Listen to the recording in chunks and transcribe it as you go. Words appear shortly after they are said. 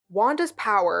Wanda's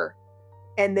power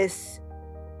and this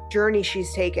journey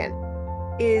she's taken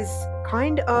is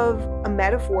kind of a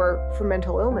metaphor for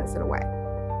mental illness in a way.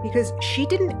 Because she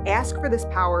didn't ask for this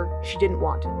power, she didn't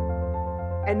want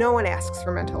it. And no one asks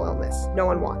for mental illness. No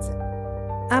one wants it.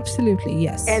 Absolutely,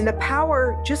 yes. And the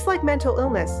power, just like mental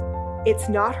illness, it's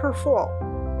not her fault,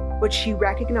 but she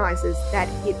recognizes that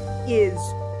it is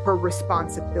her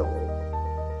responsibility.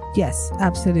 Yes,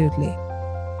 absolutely.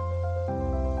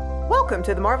 Welcome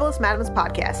to the Marvelous Madams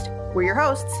podcast. We're your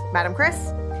hosts, Madam Chris.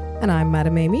 And I'm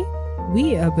Madam Amy.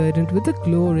 We are burdened with the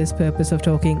glorious purpose of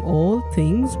talking all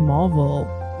things Marvel.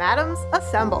 Madams,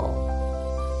 assemble.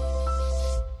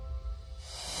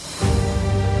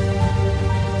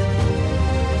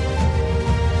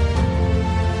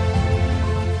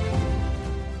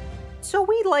 So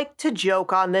we like to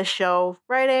joke on this show,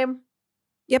 right, Aim?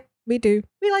 Yep, we do.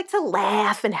 We like to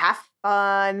laugh and have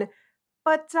fun.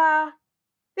 But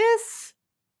this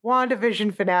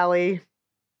WandaVision finale,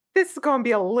 this is going to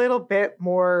be a little bit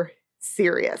more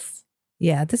serious.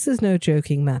 Yeah, this is no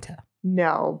joking matter.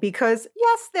 No, because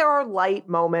yes, there are light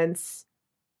moments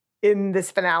in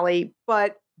this finale,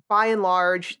 but by and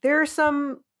large, there are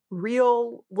some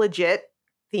real legit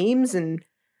themes and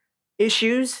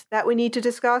issues that we need to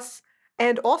discuss.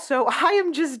 And also, I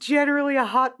am just generally a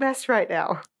hot mess right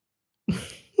now.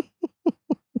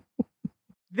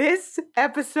 This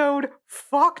episode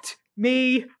fucked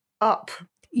me up.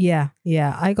 Yeah.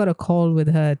 I got a call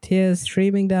with her tears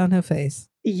streaming down her face.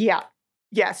 Yeah,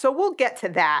 so we'll get to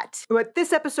that. But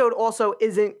this episode also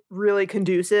isn't really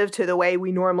conducive to the way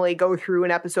we normally go through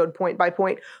an episode point by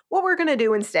point. What we're going to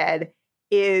do instead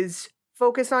is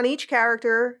focus on each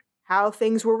character, how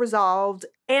things were resolved,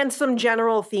 and some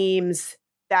general themes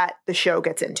that the show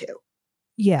gets into.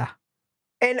 Yeah.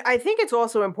 And I think it's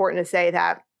also important to say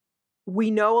that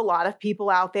we know a lot of people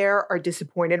out there are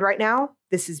disappointed right now.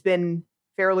 This has been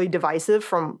fairly divisive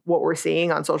from what we're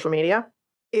seeing on social media.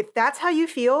 If that's how you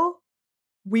feel,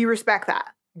 we respect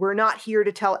that. We're not here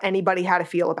to tell anybody how to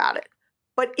feel about it.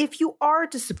 But if you are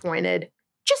disappointed,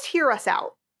 just hear us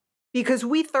out because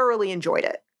we thoroughly enjoyed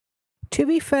it. To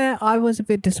be fair, I was a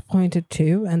bit disappointed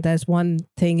too. And there's one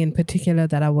thing in particular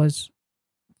that I was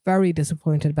very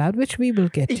disappointed about, which we will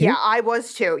get to. Yeah, I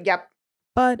was too. Yep.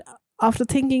 But after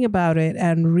thinking about it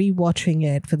and rewatching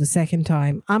it for the second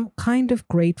time, I'm kind of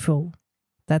grateful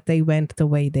that they went the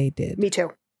way they did. Me too.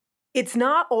 It's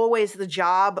not always the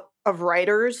job of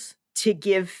writers to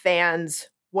give fans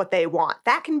what they want.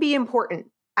 That can be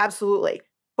important, absolutely.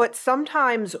 But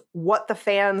sometimes what the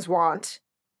fans want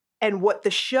and what the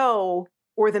show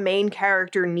or the main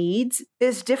character needs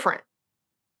is different.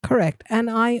 Correct.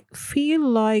 And I feel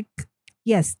like,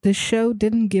 yes, the show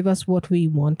didn't give us what we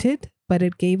wanted, but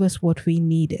it gave us what we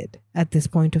needed at this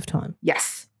point of time.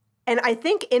 Yes. And I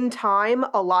think in time,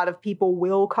 a lot of people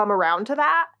will come around to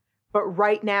that. But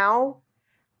right now,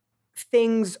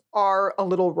 things are a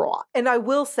little raw. And I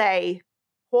will say,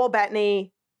 Paul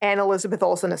Bettany and Elizabeth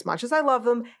Olsen, as much as I love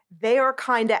them, they are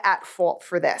kind of at fault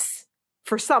for this.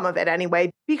 For some of it anyway.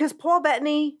 Because Paul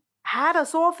Bettany had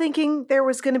us all thinking there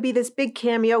was going to be this big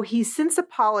cameo. He's since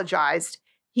apologized.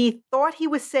 He thought he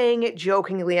was saying it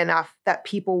jokingly enough that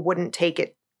people wouldn't take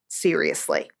it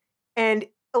seriously. And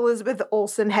Elizabeth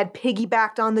Olsen had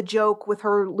piggybacked on the joke with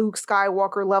her Luke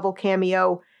Skywalker level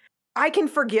cameo. I can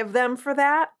forgive them for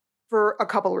that for a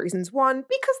couple of reasons. One,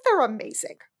 because they're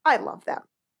amazing. I love them.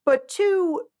 But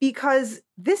two, because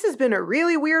this has been a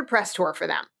really weird press tour for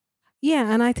them. Yeah,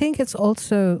 and I think it's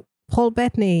also, Paul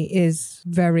Bettany is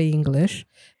very English,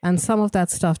 and some of that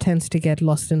stuff tends to get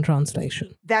lost in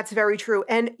translation. That's very true.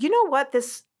 And you know what?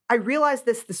 I realized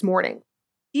this morning.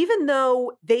 Even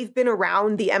though they've been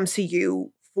around the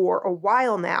MCU for a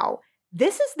while now,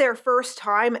 this is their first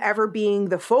time ever being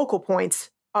the focal points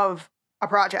of a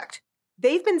project.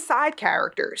 They've been side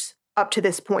characters up to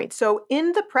this point. So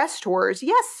in the press tours,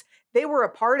 yes, they were a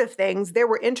part of things. There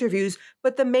were interviews,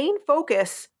 but the main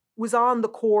focus was on the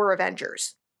core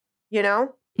Avengers, you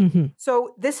know? Mm-hmm.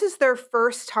 So this is their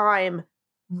first time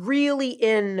really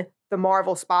in the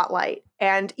Marvel spotlight.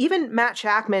 And even Matt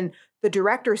Shakman, the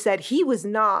director, said he was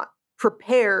not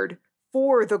prepared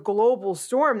for the global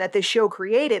storm that this show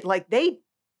created. Like, they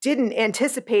didn't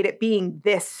anticipate it being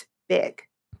this big.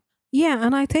 Yeah,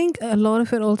 and I think a lot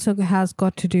of it also has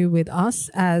got to do with us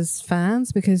as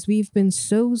fans, because we've been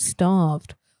so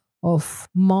starved of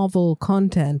Marvel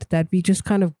content that we just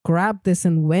kind of grabbed this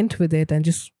and went with it and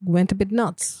just went a bit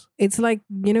nuts. It's like,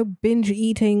 you know, binge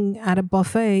eating at a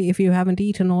buffet if you haven't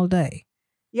eaten all day.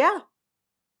 Yeah,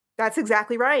 that's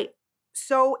exactly right.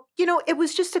 So, you know, it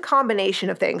was just a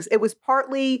combination of things. It was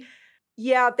partly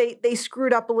yeah, they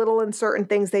screwed up a little in certain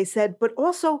things they said, but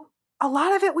also a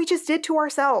lot of it we just did to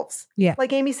ourselves. Yeah.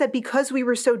 Like Amy said, because we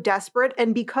were so desperate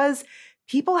and because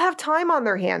people have time on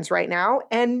their hands right now.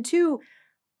 And two,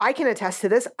 I can attest to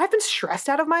this. I've been stressed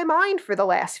out of my mind for the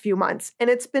last few months, and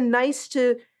it's been nice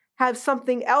to have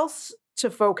something else to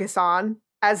focus on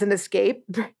as an escape,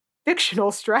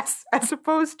 fictional stress as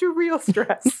opposed to real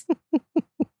stress.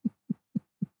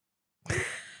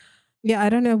 Yeah, I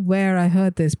don't know where I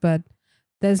heard this, but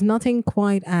there's nothing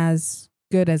quite as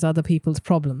good as other people's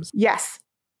problems. Yes,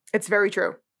 it's very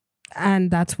true.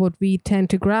 And that's what we tend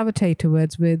to gravitate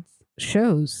towards with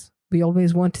shows. We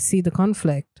always want to see the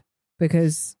conflict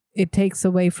because it takes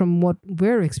away from what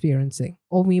we're experiencing,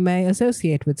 or we may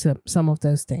associate with some of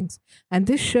those things. And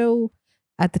this show,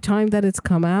 at the time that it's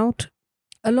come out,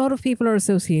 a lot of people are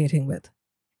associating with.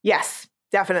 Yes,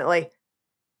 definitely.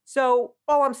 So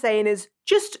all I'm saying is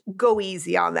just go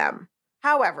easy on them.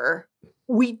 However,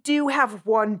 we do have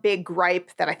one big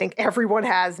gripe that I think everyone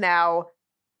has now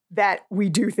that we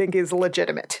do think is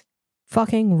legitimate.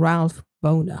 Fucking Ralph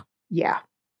Boner. Yeah.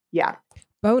 Yeah.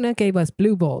 Boner gave us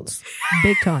blue balls.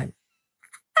 Big time.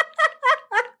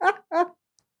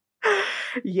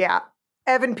 Yeah.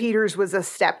 Evan Peters was a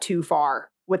step too far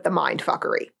with the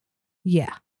mindfuckery.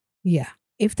 Yeah. Yeah.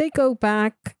 If they go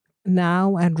back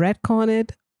now and retcon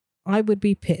it, I would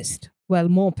be pissed. Well,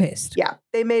 more pissed. Yeah.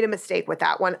 They made a mistake with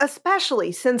that one,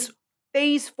 especially since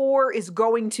Phase 4 is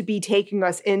going to be taking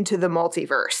us into the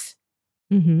multiverse.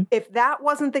 Mm-hmm. If that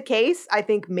wasn't the case, I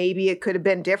think maybe it could have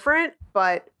been different,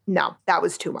 but no, that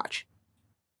was too much.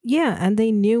 Yeah, and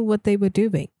they knew what they were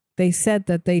doing. They said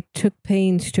that they took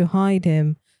pains to hide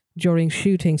him during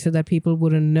shooting so that people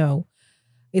wouldn't know.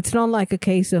 It's not like a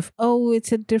case of, oh,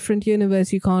 it's a different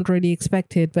universe, you can't really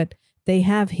expect it, but they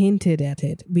have hinted at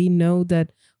it. We know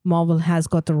that Marvel has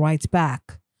got the rights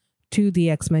back to the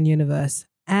X-Men universe,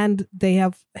 and they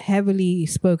have heavily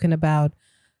spoken about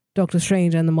Doctor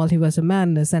Strange and the Multiverse of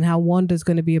Madness and how Wanda's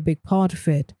going to be a big part of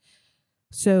it.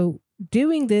 So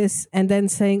doing this and then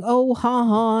saying, oh,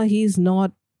 ha, he's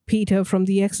not Peter from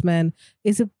the X-Men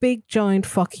is a big giant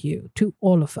fuck you to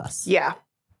all of us. Yeah.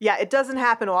 Yeah, it doesn't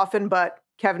happen often, but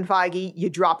Kevin Feige, you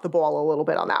dropped the ball a little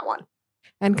bit on that one.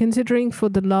 And considering for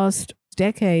the last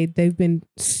decade, they've been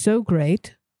so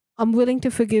great, I'm willing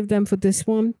to forgive them for this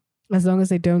one, as long as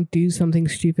they don't do something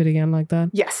stupid again like that.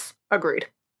 Yes, agreed.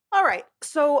 All right,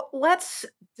 so let's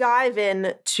dive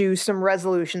in to some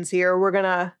resolutions here. We're going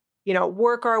to,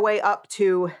 work our way up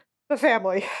to the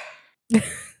family.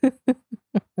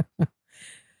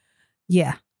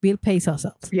 Yeah, we'll pace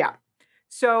ourselves. Yeah.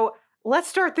 So let's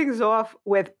start things off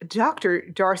with Dr.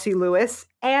 Darcy Lewis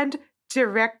and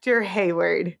Director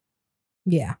Hayward.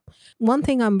 Yeah. One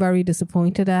thing I'm very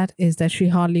disappointed at is that she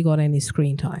hardly got any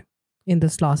screen time in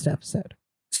this last episode.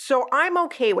 So I'm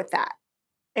okay with that.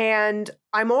 And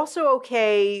I'm also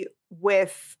okay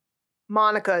with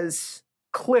Monica's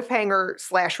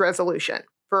cliffhanger/resolution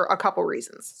for a couple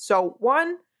reasons. So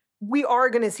one, we are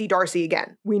going to see Darcy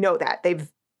again. We know that. They've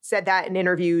said that in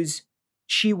interviews.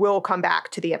 She will come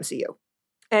back to the MCU.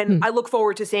 And I look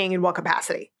forward to seeing in what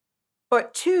capacity.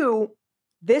 But two,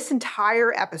 this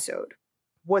entire episode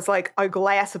was like a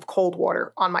glass of cold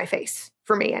water on my face,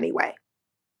 for me anyway.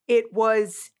 It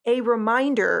was a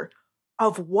reminder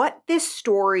of what this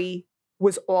story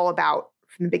was all about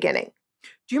from the beginning.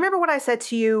 Do you remember what I said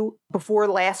to you before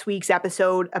last week's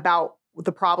episode about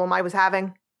the problem I was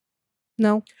having?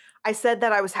 No. I said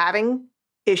that I was having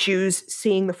issues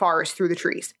seeing the forest through the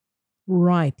trees.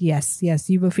 Right. Yes.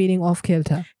 You were feeling off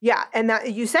kilter. Yeah. And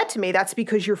that you said to me, that's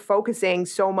because you're focusing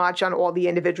so much on all the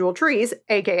individual trees,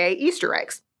 aka Easter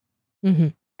eggs. Mm-hmm.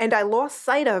 And I lost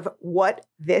sight of what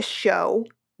this show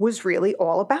was really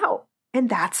all about. And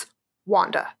that's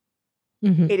Wanda.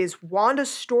 Mm-hmm. It is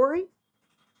Wanda's story.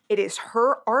 It is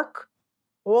her arc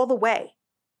all the way.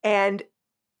 And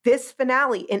this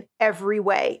finale in every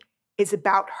way is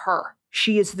about her.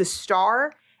 She is the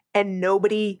star and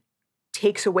nobody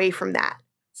takes away from that.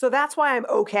 So that's why I'm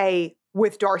okay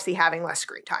with Darcy having less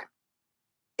screen time.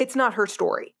 It's not her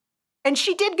story. And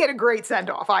she did get a great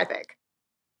send-off, I think.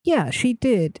 Yeah, she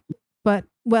did. But,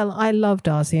 well, I love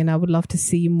Darcy and I would love to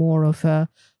see more of her.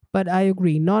 But I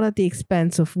agree, not at the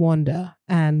expense of Wanda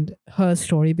and her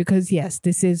story, because yes,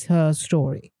 this is her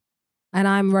story. And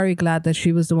I'm very glad that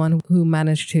she was the one who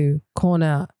managed to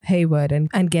corner Hayward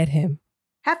and get him.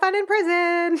 Have fun in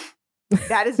prison.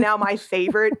 That is now my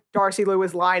favorite Darcy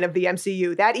Lewis line of the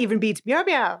MCU. That even beats meow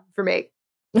meow for me.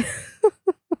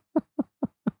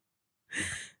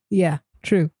 Yeah,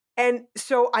 true. And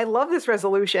so I love this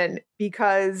resolution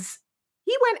because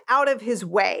he went out of his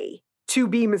way to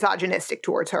be misogynistic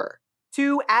towards her.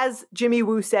 to, as Jimmy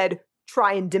Woo said,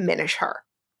 try and diminish her.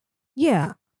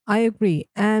 Yeah, I agree.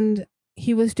 And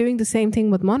he was doing the same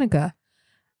thing with Monica.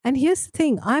 And here's the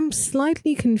thing, I'm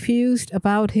slightly confused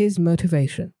about his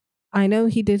motivation. I know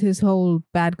he did his whole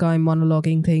bad guy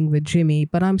monologuing thing with Jimmy,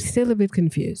 but I'm still a bit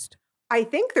confused. I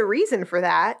think the reason for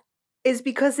that is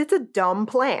because it's a dumb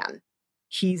plan.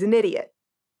 He's an idiot.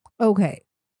 Okay.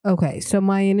 So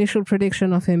my initial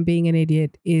prediction of him being an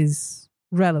idiot is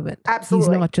relevant.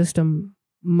 Absolutely. He's not just a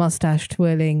mustache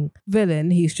twirling villain.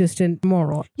 He's just a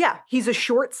moron. Yeah, he's a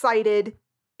short-sighted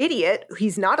idiot.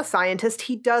 He's not a scientist.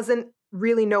 He doesn't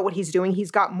really know what he's doing.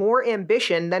 He's got more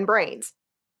ambition than brains.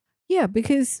 Yeah,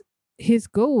 because his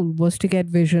goal was to get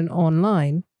Vision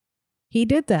online. He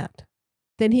did that.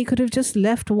 Then he could have just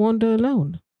left Wanda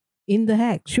alone. In the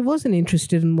heck, she wasn't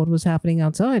interested in what was happening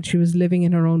outside. She was living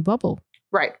in her own bubble.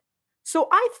 Right. So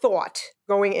I thought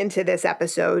going into this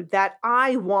episode that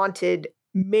I wanted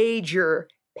major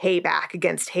payback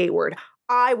against Hayward.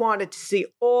 I wanted to see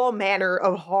all manner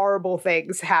of horrible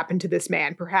things happen to this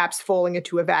man, perhaps falling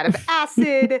into a vat of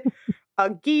acid, a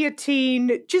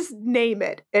guillotine, just name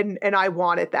it. And I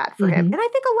wanted that for him. And I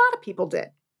think a lot of people did.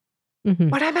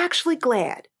 But I'm actually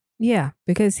glad. Yeah,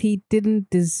 because he didn't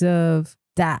deserve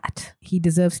that. He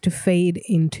deserves to fade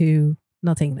into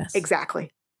nothingness.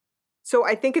 Exactly. So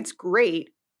I think it's great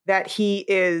that he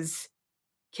is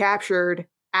captured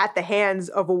at the hands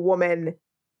of a woman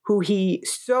who he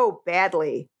so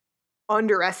badly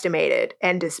underestimated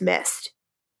and dismissed.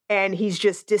 And he's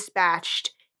just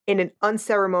dispatched in an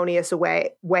unceremonious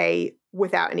way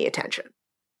without any attention.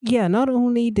 Yeah, not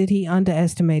only did he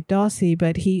underestimate Darcy,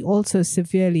 but he also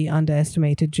severely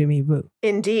underestimated Jimmy Woo.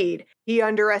 Indeed. He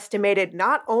underestimated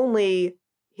not only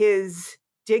his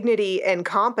dignity and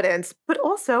competence, but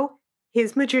also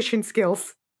his magician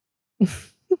skills.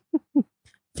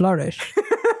 Flourish.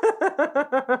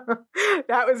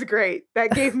 That was great.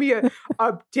 That gave me a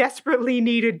desperately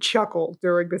needed chuckle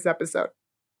during this episode.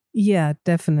 Yeah,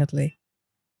 definitely.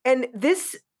 And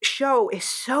this show is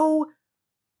so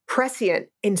prescient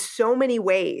in so many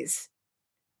ways.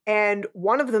 And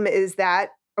one of them is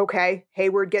that, okay,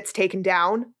 Hayward gets taken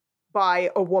down by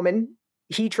a woman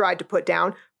he tried to put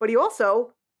down, but he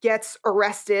also gets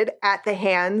arrested at the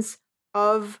hands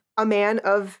of a man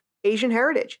of Asian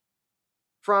heritage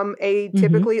from a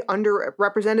typically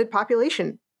underrepresented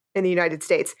population in the United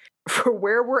States. For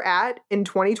where we're at in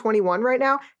 2021 right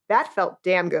now, that felt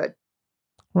damn good.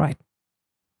 Right.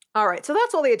 All right, so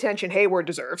that's all the attention Hayward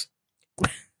deserves.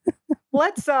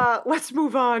 Let's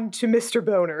move on to Mr.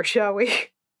 Boner, shall we?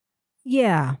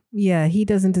 Yeah, he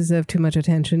doesn't deserve too much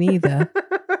attention either.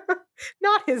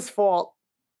 Not his fault.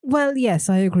 Well, yes,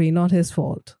 I agree, not his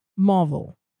fault.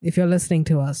 Marvel, if you're listening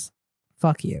to us,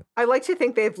 fuck you. I like to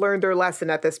think they've learned their lesson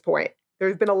at this point.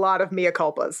 There's been a lot of mea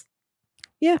culpas.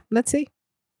 Yeah, let's see.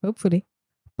 Hopefully.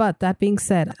 But that being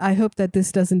said, I hope that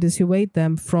this doesn't dissuade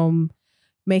them from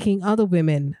making other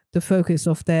women the focus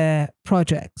of their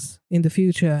projects in the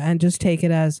future and just take it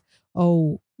as,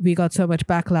 oh, we got so much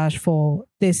backlash for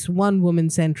this one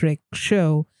woman-centric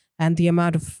show and the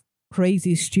amount of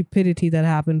crazy stupidity that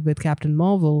happened with Captain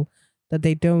Marvel that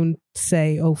they don't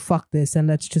say, oh, fuck this, and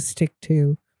let's just stick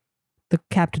to the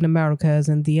Captain Americas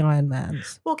and the Iron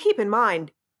Mans. Well, keep in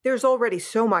mind, there's already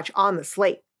so much on the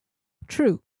slate.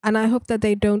 True. And I hope that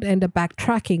they don't end up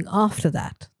backtracking after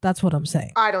that. That's what I'm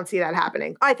saying. I don't see that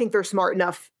happening. I think they're smart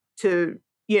enough to,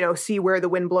 see where the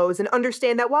wind blows and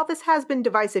understand that while this has been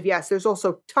divisive, yes, there's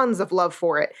also tons of love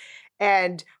for it.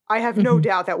 And I have no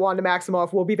doubt that Wanda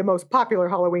Maximoff will be the most popular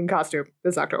Halloween costume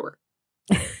this October.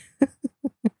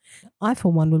 I,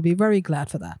 for one, will be very glad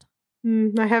for that.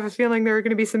 I have a feeling there are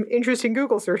going to be some interesting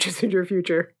Google searches in your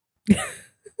future.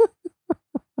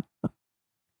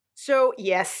 So,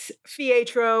 yes,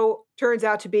 Pietro turns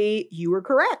out to be, you were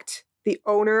correct, the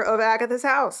owner of Agatha's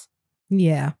house.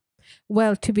 Yeah.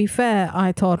 Well, to be fair,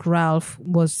 I thought Ralph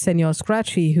was Senor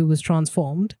Scratchy who was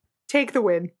transformed. Take the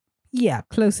win. Yeah,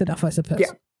 close enough, I suppose.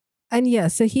 Yeah. And yeah,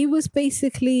 so he was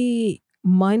basically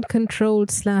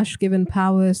mind-controlled / given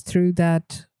powers through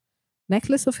that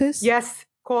necklace of his? Yes,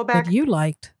 callback. That you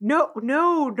liked. No.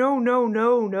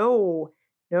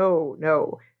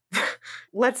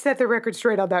 Let's set the record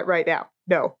straight on that right now.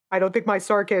 No, I don't think my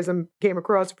sarcasm came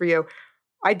across for you.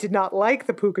 I did not like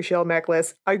the puka shell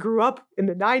necklace. I grew up in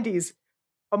the 90s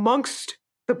amongst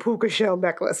the puka shell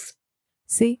necklace.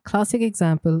 See, classic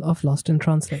example of lost in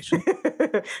translation.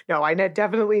 No, I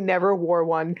definitely never wore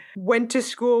one. Went to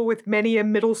school with many a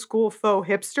middle school faux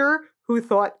hipster who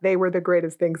thought they were the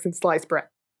greatest thing since sliced bread.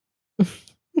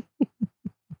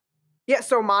 Yeah,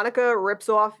 so Monica rips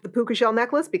off the puka shell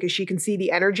necklace because she can see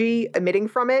the energy emitting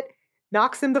from it.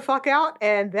 knocks him the fuck out,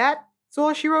 and that's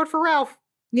all she wrote for Ralph.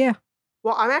 Yeah.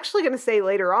 Well, I'm actually going to say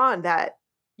later on that,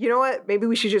 you know what, maybe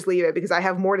we should just leave it because I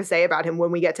have more to say about him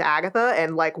when we get to Agatha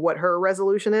and like what her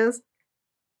resolution is.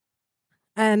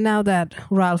 And now that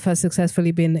Ralph has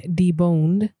successfully been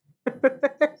deboned.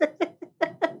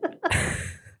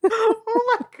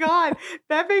 Oh my God,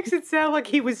 that makes it sound like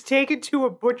he was taken to a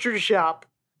butcher shop.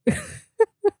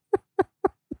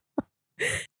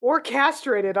 Or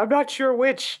castrated, I'm not sure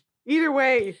which. Either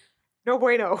way, no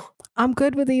bueno. I'm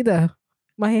good with either.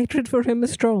 My hatred for him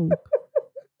is strong.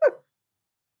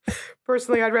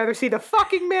 Personally, I'd rather see the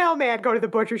fucking mailman go to the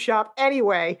butcher shop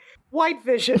anyway. White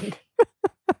Vision.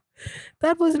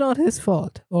 That was not his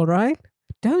fault, all right?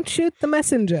 Don't shoot the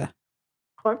messenger.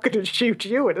 I'm going to shoot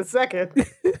you in a second.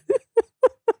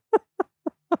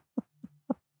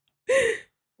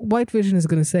 White Vision is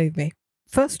going to save me.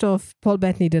 First off, Paul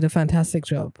Bettany did a fantastic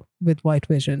job with White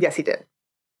Vision. Yes, he did.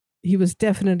 He was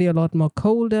definitely a lot more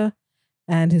colder,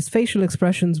 and his facial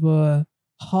expressions were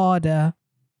harder,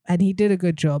 and he did a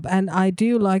good job. And I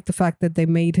do like the fact that they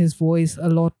made his voice a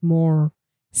lot more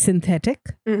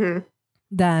synthetic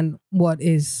than what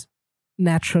is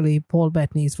naturally Paul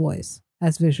Bettany's voice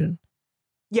as Vision.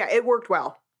 Yeah, it worked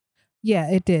well. Yeah,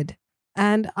 it did.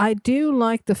 And I do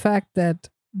like the fact that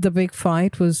the big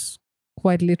fight was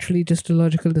quite literally just a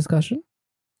logical discussion.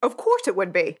 Of course it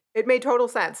would be. It made total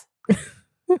sense.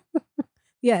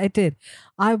 Yeah, it did.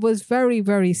 I was very,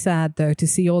 very sad, though, to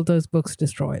see all those books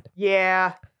destroyed.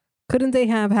 Yeah. Couldn't they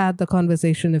have had the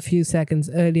conversation a few seconds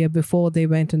earlier before they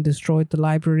went and destroyed the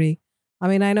library? I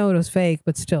mean, I know it was fake,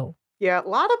 but still. Yeah, a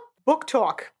lot of book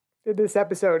talk in this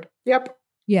episode. Yep.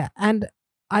 Yeah, and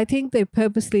I think they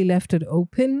purposely left it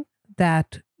open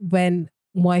that when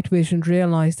White Vision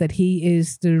realized that he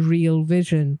is the real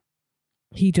Vision,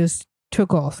 he just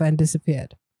took off and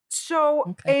disappeared. So,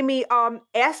 Okay. Amy,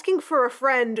 asking for a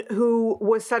friend who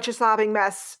was such a sobbing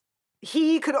mess,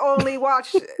 he could only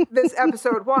watch this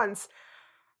episode once.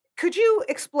 Could you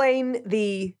explain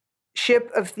the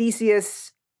Ship of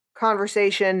Theseus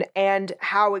conversation and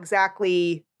how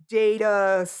exactly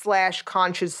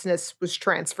data/consciousness was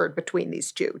transferred between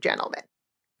these two gentlemen?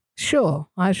 Sure,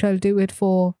 I shall do it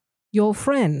for your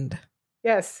friend.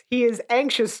 Yes, he is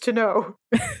anxious to know.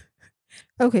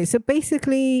 Okay, so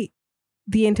basically,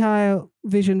 the entire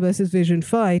Vision versus Vision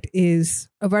fight is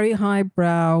a very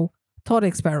highbrow thought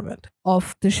experiment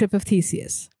of the Ship of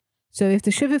Theseus. So if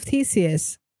the Ship of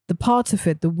Theseus, the parts of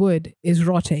it, the wood, is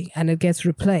rotting and it gets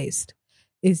replaced,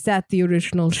 is that the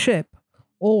original ship?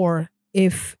 Or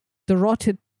if the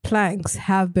rotted planks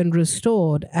have been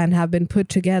restored and have been put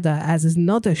together as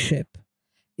another ship,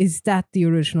 is that the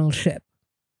original ship?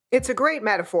 It's a great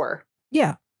metaphor.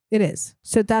 Yeah, it is.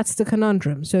 So that's the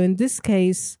conundrum. So in this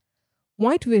case,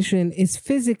 White Vision is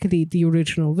physically the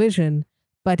original Vision,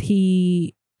 but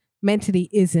he mentally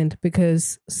isn't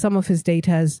because some of his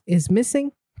data is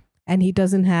missing and he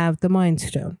doesn't have the Mind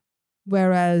Stone.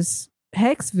 Whereas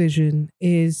Hex Vision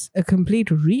is a complete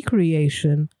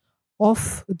recreation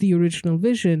of the original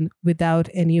Vision without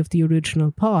any of the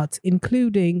original parts,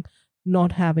 including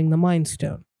not having the Mind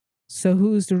Stone. So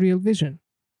who's the real Vision?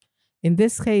 In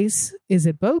this case, is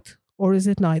it both or is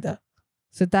it neither?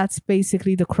 So that's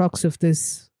basically the crux of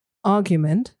this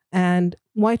argument. And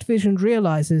White Vision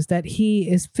realizes that he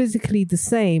is physically the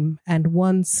same. And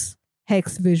once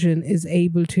Hex Vision is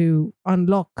able to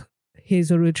unlock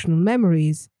his original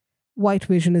memories, White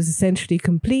Vision is essentially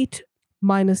complete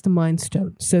minus the Mind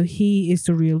Stone. So he is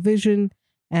the real Vision.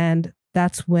 And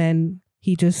that's when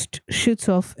he just shoots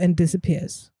off and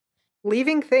disappears.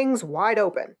 Leaving things wide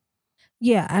open.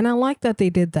 Yeah, and I like that they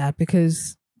did that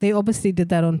because they obviously did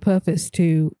that on purpose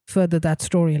to further that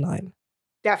storyline.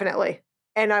 Definitely.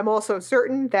 And I'm also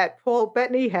certain that Paul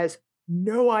Bettany has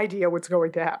no idea what's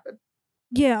going to happen.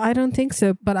 Yeah, I don't think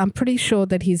so, but I'm pretty sure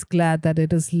that he's glad that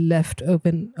it is left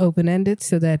open-ended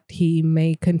so that he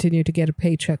may continue to get a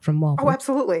paycheck from Marvel. Oh,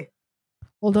 absolutely.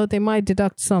 Although they might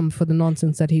deduct some for the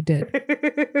nonsense that he did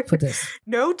for this.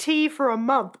 No tea for a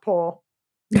month, Paul.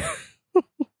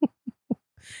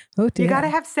 Oh dear. You got to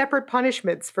have separate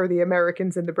punishments for the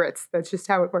Americans and the Brits. That's just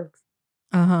how it works.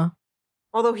 Uh-huh.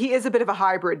 Although he is a bit of a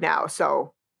hybrid now,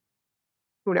 so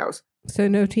who knows? So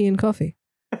no tea and coffee.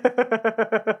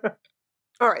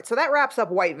 All right, so that wraps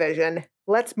up White Vision.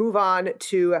 Let's move on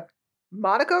to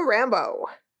Monica Rambeau.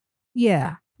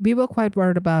 Yeah, we were quite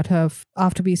worried about her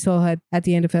after we saw her at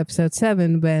the end of episode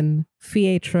 7 when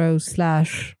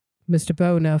Fietro/Mr.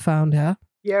 Boner found her.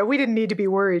 Yeah, we didn't need to be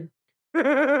worried.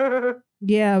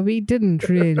 Yeah, we didn't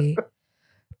really.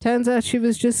 Turns out she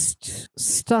was just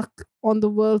stuck on the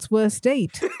world's worst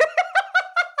date.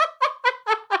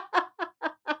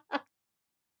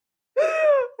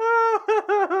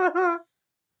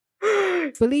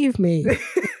 believe me,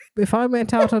 if I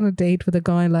went out on a date with a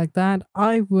guy like that,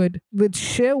 I would, with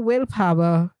sheer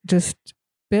willpower, just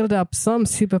build up some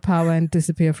superpower and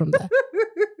disappear from there.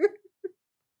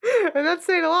 And that's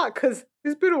saying a lot because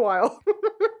it's been a while.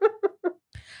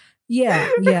 Yeah.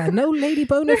 No lady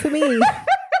boner for me.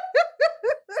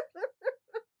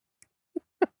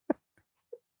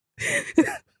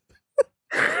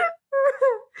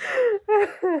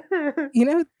 You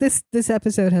know, this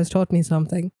episode has taught me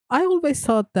something. I always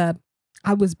thought that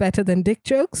I was better than dick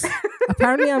jokes.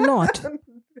 Apparently I'm not.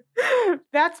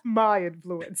 That's my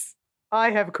influence.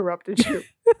 I have corrupted you.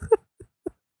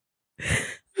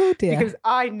 Oh dear. Because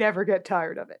I never get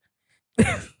tired of it.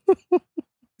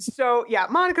 So, yeah,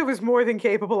 Monica was more than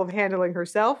capable of handling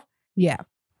herself. Yeah.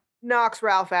 Knocks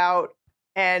Ralph out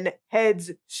and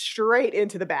heads straight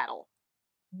into the battle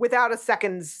without a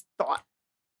second's thought.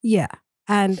 Yeah.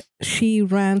 And she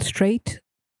ran straight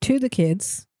to the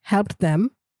kids, helped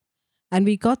them, and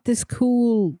we got this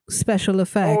cool special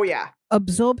effect. Oh, yeah.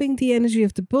 Absorbing the energy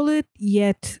of the bullet,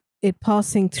 yet it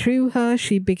passing through her,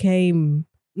 she became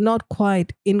not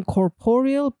quite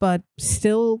incorporeal, but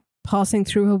still passing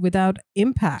through her without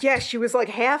impact. Yeah, she was like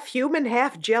half human,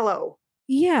 half jello.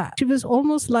 Yeah, she was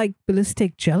almost like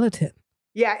ballistic gelatin.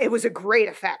 Yeah, it was a great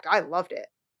effect. I loved it.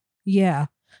 Yeah.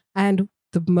 And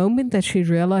the moment that she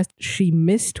realized she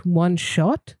missed one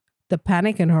shot, the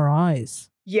panic in her eyes.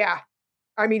 Yeah.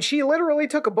 I mean, she literally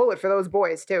took a bullet for those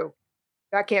boys, too.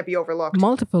 That can't be overlooked.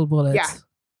 Multiple bullets. Yeah.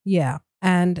 Yeah.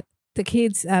 And the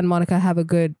kids and Monica have a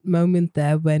good moment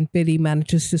there when Billy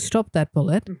manages to stop that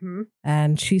bullet. Mm-hmm.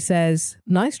 And she says,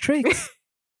 "Nice tricks."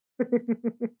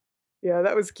 Yeah,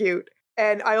 that was cute.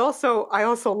 And I also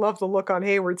love the look on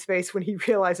Hayward's face when he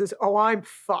realizes, oh, I'm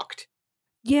fucked.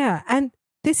 Yeah. And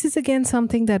this is again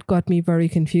something that got me very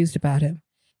confused about him.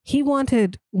 He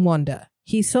wanted Wanda.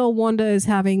 He saw Wanda as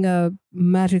having a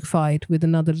magic fight with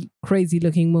another crazy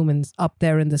looking woman up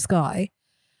there in the sky.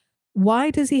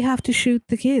 Why does he have to shoot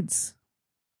the kids?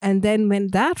 And then when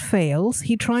that fails,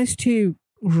 he tries to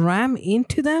ram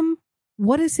into them?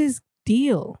 What is his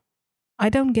deal? I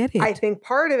don't get it. I think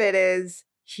part of it is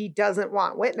he doesn't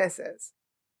want witnesses.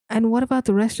 And what about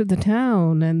the rest of the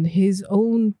town and his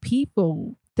own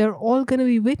people? They're all going to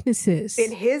be witnesses.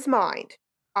 In his mind,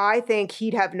 I think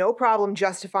he'd have no problem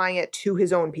justifying it to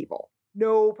his own people.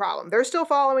 No problem. They're still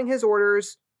following his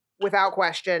orders without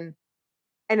question.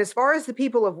 And as far as the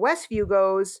people of Westview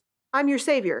goes, I'm your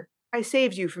savior. I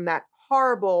saved you from that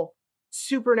horrible,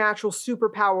 supernatural,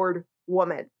 superpowered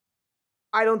woman.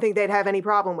 I don't think they'd have any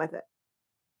problem with it.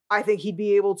 I think he'd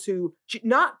be able to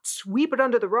not sweep it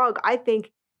under the rug. I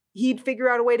think he'd figure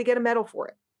out a way to get a medal for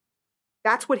it.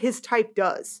 That's what his type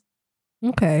does.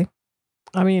 Okay.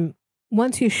 I mean,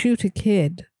 once you shoot a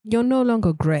kid, you're no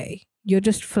longer gray. You're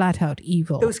just flat out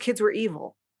evil. Those kids were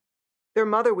evil. Their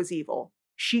mother was evil.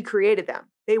 She created them.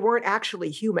 They weren't actually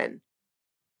human.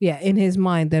 Yeah, in his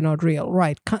mind, they're not real.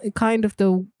 Right. Kind of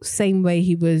the same way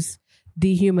he was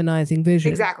dehumanizing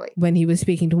Vision. Exactly. When he was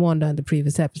speaking to Wanda in the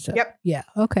previous episode. Yep. Yeah,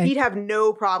 okay. He'd have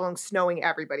no problem snowing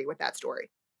everybody with that story.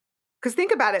 Because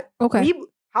think about it. Okay.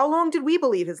 How long did we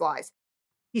believe his lies?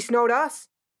 He snowed us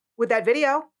with that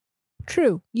video.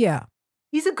 True, yeah.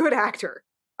 He's a good actor.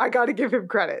 I got to give him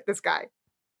credit, this guy.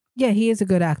 Yeah, he is a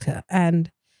good actor.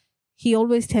 And he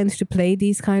always tends to play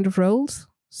these kind of roles.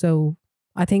 So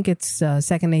I think it's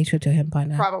second nature to him by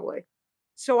now. Probably.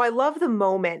 So I love the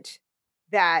moment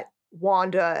that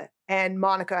Wanda and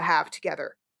Monica have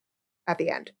together at the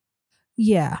end.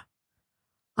 Yeah.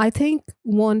 I think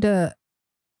Wanda,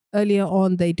 earlier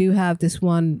on, they do have this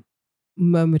one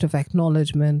moment of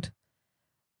acknowledgement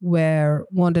where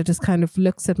Wanda just kind of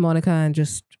looks at Monica and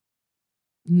just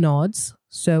nods.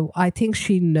 So I think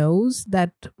she knows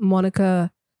that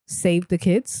Monica saved the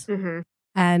kids. Mm-hmm.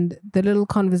 And the little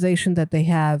conversation that they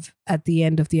have at the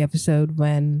end of the episode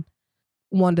when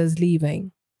Wanda's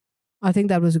leaving, I think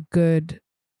that was a good,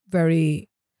 very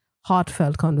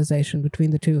heartfelt conversation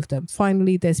between the two of them.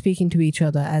 Finally, they're speaking to each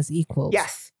other as equals.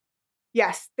 Yes.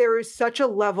 Yes. There is such a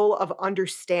level of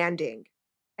understanding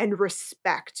and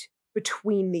respect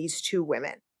between these two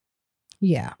women.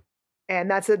 Yeah. And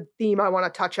that's a theme I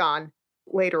want to touch on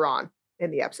later on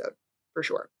in the episode, for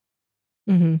sure.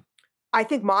 Mm-hmm. I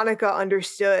think Monica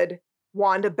understood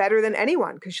Wanda better than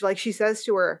anyone because she says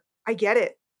to her, I get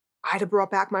it. I'd have brought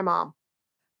back my mom.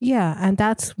 Yeah, and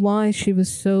that's why she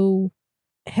was so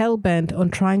hell-bent on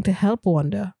trying to help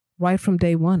Wanda right from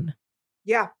day one.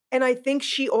 Yeah, and I think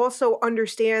she also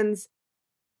understands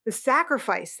the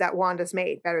sacrifice that Wanda's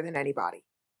made better than anybody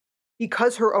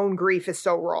because her own grief is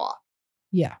so raw.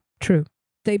 Yeah, true.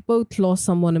 they both lost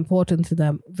someone important to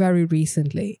them very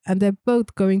recently, and they're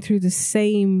both going through the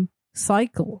same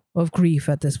cycle of grief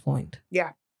at this point.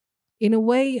 Yeah. In a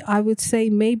way, I would say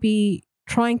maybe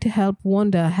trying to help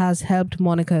Wanda has helped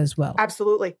Monica as well.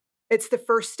 Absolutely. It's the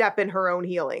first step in her own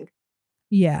healing.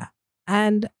 Yeah.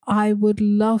 And I would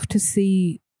love to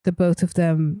see the both of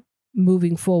them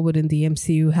moving forward in the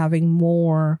MCU, having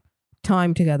more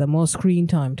time together, more screen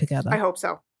time together. I hope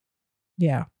so.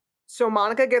 Yeah. So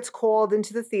Monica gets called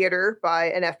into the theater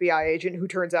by an FBI agent who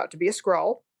turns out to be a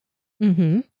Skrull.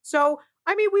 Mm-hmm. So,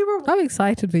 I mean, we were... How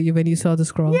excited were you when you saw the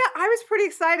Skrull? Yeah, I was pretty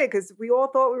excited because we all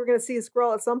thought we were going to see a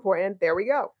Skrull at some point, and there we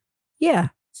go. Yeah.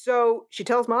 So she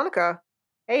tells Monica,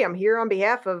 hey, I'm here on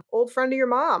behalf of old friend of your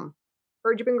mom.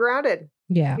 Heard you've been grounded.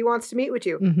 Yeah. He wants to meet with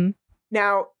you. Mm-hmm.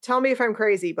 Now, tell me if I'm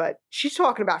crazy, but she's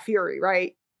talking about Fury,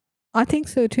 right? I think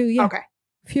so too, yeah. Okay.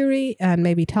 Fury and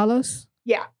maybe Talos.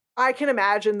 Yeah. I can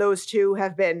imagine those two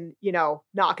have been,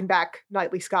 knocking back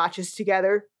nightly scotches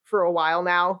together for a while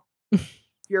now.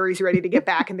 Fury's ready to get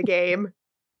back in the game.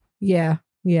 Yeah,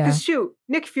 yeah. Because shoot,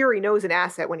 Nick Fury knows an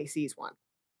asset when he sees one.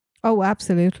 Oh,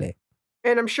 absolutely.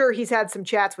 And I'm sure he's had some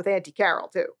chats with Auntie Carol,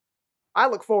 too. I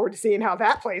look forward to seeing how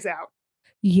that plays out.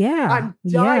 Yeah. I'm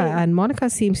dying. Yeah, and Monica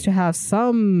seems to have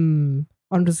some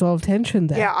unresolved tension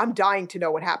there. Yeah, I'm dying to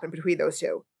know what happened between those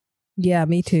two. Yeah,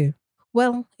 me too.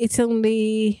 Well, it's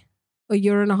only a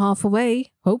year and a half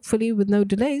away, hopefully with no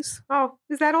delays. Oh,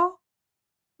 is that all?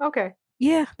 Okay.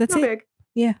 Yeah, that's No it. big.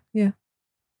 Yeah, yeah.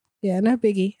 Yeah, no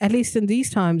biggie. At least in these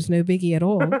times, no biggie at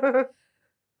all.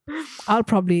 I'll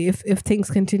probably, if things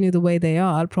continue the way they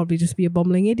are, I'll probably just be a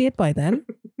bumbling idiot by then.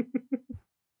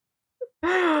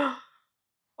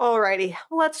 Alrighty,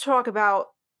 let's talk about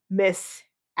Miss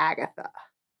Agatha.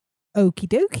 Okie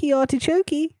dokie,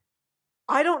 artichoke.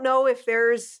 I don't know if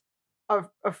there's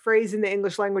a phrase in the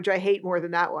English language I hate more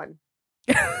than that one.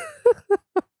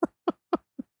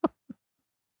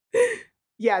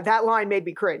 Yeah, that line made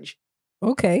me cringe.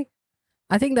 Okay.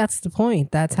 I think that's the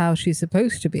point. That's how she's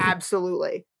supposed to be.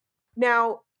 Absolutely.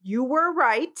 Now, you were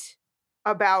right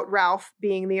about Ralph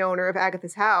being the owner of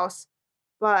Agatha's house,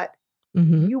 but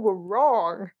you were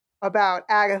wrong about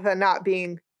Agatha not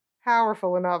being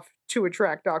powerful enough to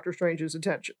attract Doctor Strange's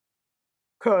attention.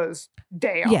 'Cause,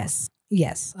 damn.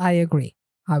 Yes, I agree.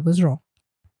 I was wrong.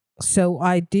 So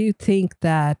I do think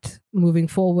that moving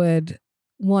forward,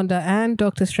 Wanda and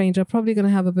Doctor Strange are probably going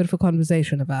to have a bit of a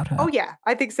conversation about her. Oh, yeah.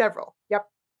 I think several. Yep.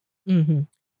 Mm-hmm.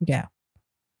 Yeah.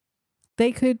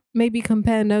 They could maybe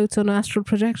compare notes on astral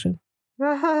projection.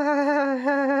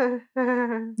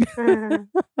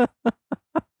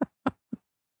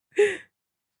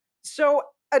 So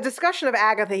a discussion of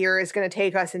Agatha here is going to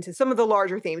take us into some of the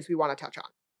larger themes we want to touch on.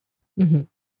 Mm-hmm.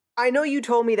 I know you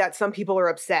told me that some people are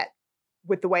upset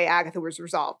with the way Agatha was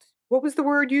resolved. What was the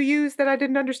word you used that I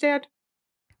didn't understand?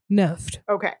 Nerfed.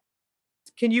 Okay.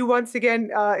 Can you once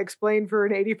again explain for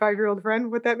an 85-year-old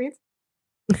friend what that means?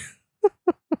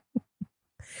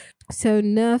 So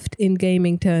nerfed in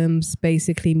gaming terms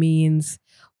basically means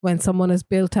when someone is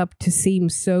built up to seem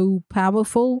so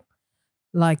powerful,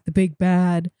 like the big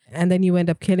bad, and then you end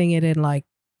up killing it in like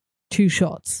 2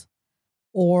 shots.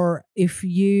 Or if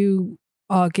you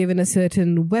are given a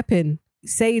certain weapon,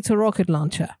 say it's a rocket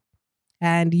launcher,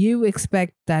 and you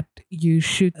expect that you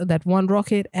shoot that one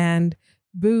rocket and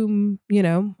boom,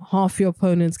 half your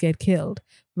opponents get killed.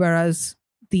 Whereas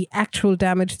the actual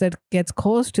damage that gets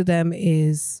caused to them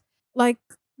is like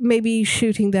maybe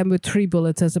shooting them with 3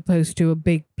 bullets as opposed to a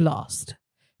big blast.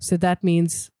 So that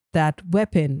means that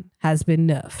weapon has been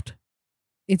nerfed.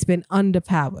 It's been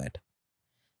underpowered.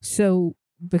 So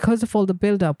because of all the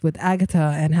build-up with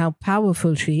Agatha and how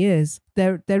powerful she is,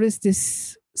 there is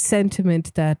this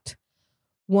sentiment that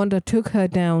Wanda took her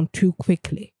down too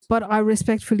quickly. But I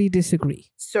respectfully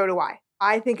disagree. So do I.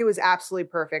 I think it was absolutely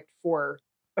perfect for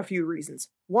a few reasons.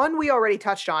 One, we already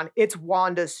touched on. It's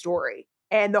Wanda's story.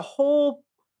 And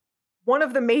one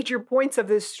of the major points of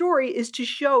this story is to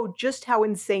show just how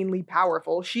insanely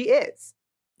powerful she is.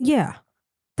 Yeah,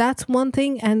 that's one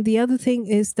thing. And the other thing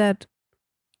is that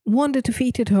Wanda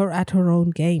defeated her at her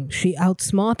own game. She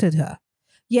outsmarted her.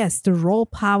 Yes, the raw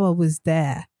power was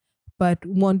there, but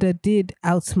Wanda did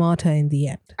outsmart her in the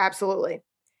end. Absolutely.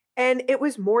 And it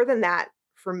was more than that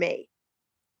for me.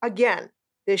 Again,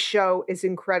 this show is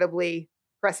incredibly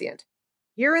prescient.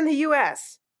 Here in the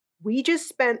US, we just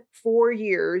spent 4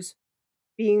 years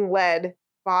being led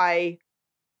by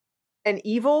an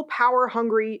evil,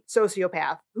 power-hungry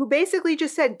sociopath who basically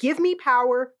just said, give me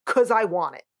power because I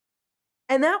want it.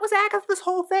 And that was Agatha's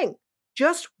whole thing,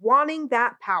 just wanting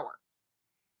that power.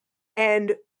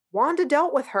 And Wanda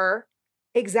dealt with her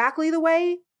exactly the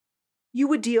way you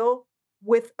would deal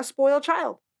with a spoiled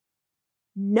child.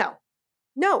 No,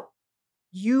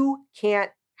 you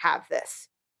can't have this.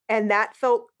 And that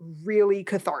felt really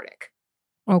cathartic.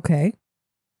 Okay.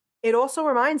 It also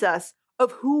reminds us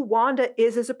of who Wanda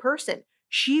is as a person.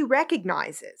 She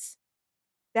recognizes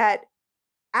that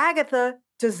Agatha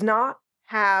does not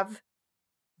have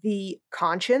the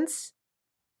conscience,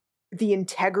 the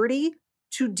integrity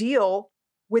to deal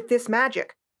with this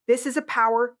magic. This is a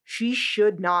power she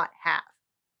should not have,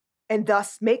 and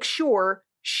thus make sure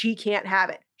she can't have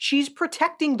it. She's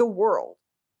protecting the world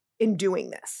in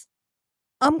doing this.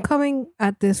 I'm coming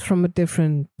at this from a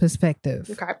different perspective.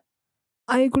 Okay.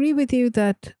 I agree with you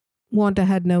that Wanda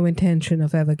had no intention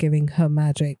of ever giving her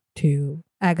magic to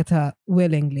Agatha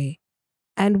willingly.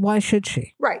 And why should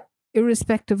she? Right.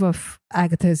 Irrespective of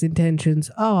Agatha's intentions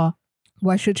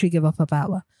why should she give up her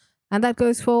power? And that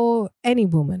goes for any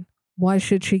woman. Why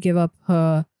should she give up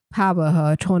her power,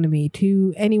 her autonomy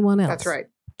to anyone else? That's right.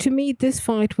 To me, this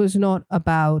fight was not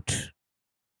about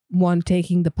one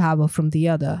taking the power from the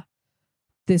other.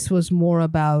 This was more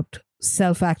about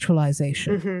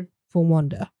self-actualization for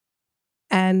Wanda.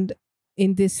 And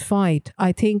in this fight,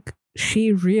 I think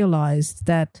she realized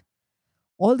that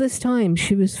all this time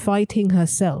she was fighting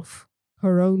herself,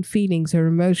 her own feelings, her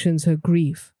emotions, her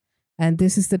grief. And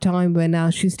this is the time where now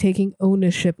she's taking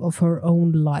ownership of her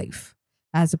own life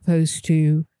as opposed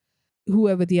to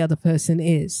whoever the other person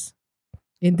is.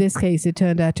 In this case, it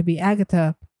turned out to be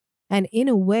Agatha. And in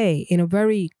a way, in a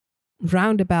very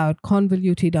roundabout,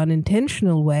 convoluted,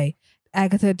 unintentional way,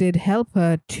 Agatha did help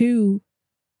her to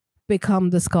become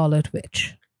the Scarlet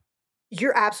Witch.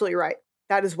 You're absolutely right.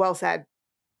 That is well said.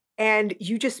 And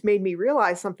you just made me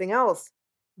realize something else.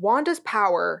 Wanda's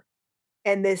power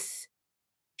and this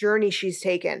journey she's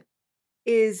taken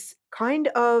is kind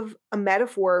of a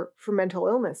metaphor for mental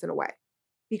illness in a way.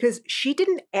 Because she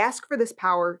didn't ask for this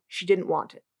power, she didn't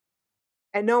want it.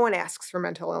 And no one asks for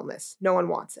mental illness. No one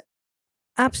wants it.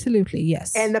 Absolutely,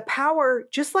 yes. And the power,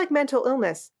 just like mental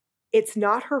illness, it's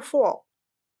not her fault,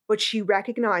 but she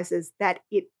recognizes that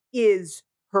it is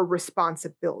her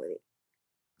responsibility.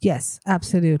 Yes,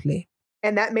 absolutely.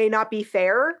 And that may not be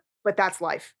fair, but that's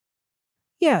life.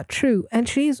 Yeah, true. And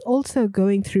she's also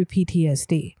going through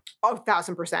PTSD.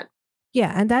 1,000%.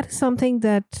 Yeah, and that is something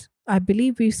that I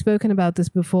believe we've spoken about this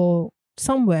before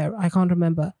somewhere, I can't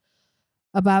remember,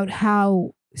 about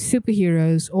how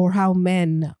superheroes or how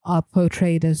men are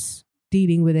portrayed as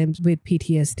dealing with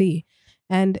PTSD.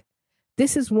 And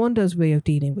this is Wanda's way of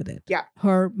dealing with it. Yeah.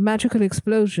 Her magical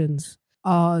explosions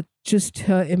are just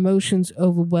her emotions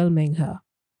overwhelming her.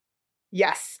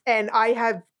 Yes. And I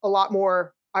have a lot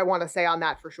more I want to say on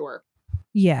that for sure.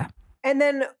 Yeah. And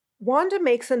then Wanda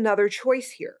makes another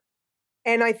choice here.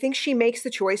 And I think she makes the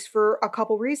choice for a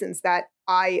couple reasons that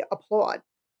I applaud.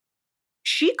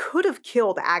 She could have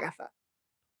killed Agatha.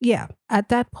 Yeah. At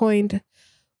that point,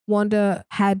 Wanda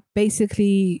had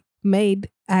basically made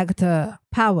Agatha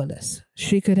powerless.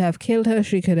 She could have killed her.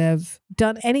 She could have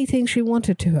done anything she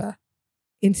wanted to her.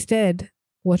 Instead,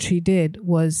 what she did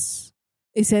was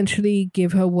essentially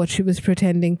give her what she was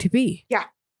pretending to be. Yeah.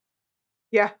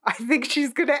 Yeah. I think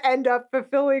she's going to end up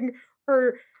fulfilling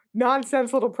her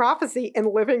nonsense little prophecy and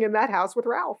living in that house with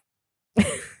Ralph.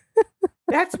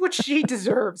 That's what she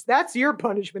deserves. That's your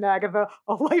punishment, Agatha.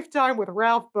 A lifetime with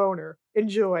Ralph Boner.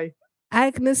 Enjoy.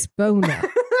 Agnes Boner.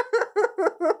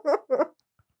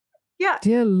 Yeah.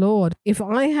 Dear Lord, if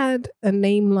I had a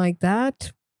name like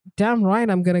that, damn right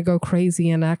I'm going to go crazy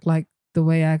and act like the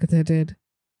way Agatha did,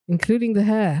 including the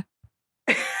hair.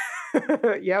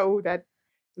 Yeah, that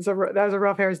was a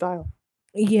rough hairstyle.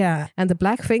 Yeah, and the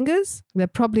black fingers, they're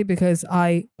probably because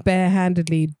I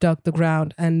barehandedly dug the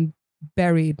ground and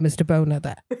buried Mr. Boner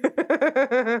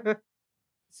there.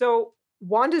 So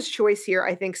Wanda's choice here,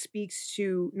 I think, speaks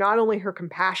to not only her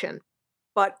compassion,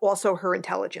 but also her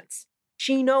intelligence.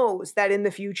 She knows that in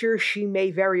the future, she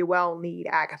may very well need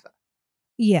Agatha.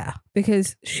 Yeah,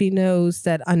 because she knows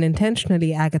that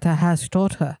unintentionally Agatha has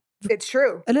taught her. It's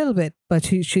true. A little bit, but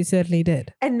she certainly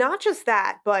did. And not just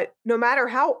that, but no matter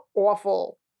how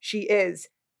awful she is,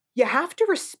 you have to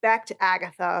respect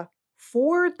Agatha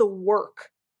for the work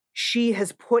she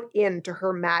has put into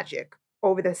her magic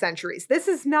over the centuries. This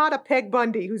is not a Peg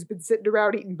Bundy who's been sitting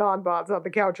around eating bonbons on the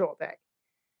couch all day.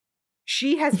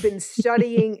 She has been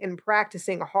studying and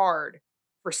practicing hard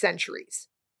for centuries.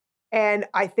 And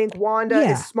I think Wanda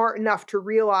is smart enough to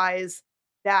realize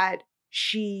that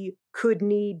she could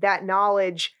need that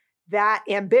knowledge, that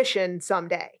ambition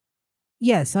someday.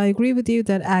 Yes, I agree with you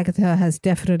that Agatha has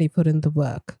definitely put in the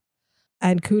work.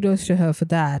 And kudos to her for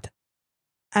that.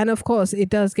 And of course, it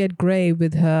does get grey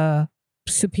with her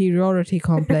superiority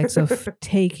complex of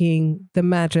taking the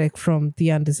magic from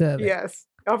the undeserving. Yes.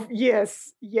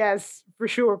 Yes, for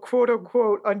sure. Quote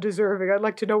unquote undeserving. I'd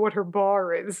like to know what her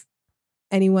bar is.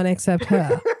 Anyone except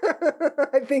her.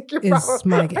 I think you're is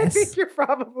my I guess. think you're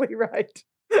probably right.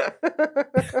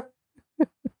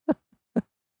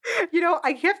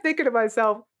 I kept thinking to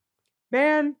myself,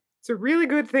 man, it's a really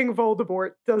good thing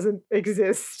Voldemort doesn't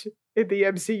exist in the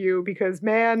MCU because,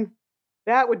 man,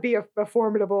 that would be a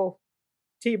formidable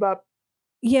team up.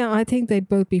 Yeah, I think they'd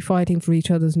both be fighting for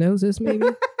each other's noses, maybe.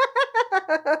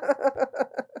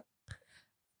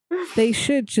 They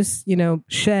should just,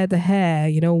 share the hair,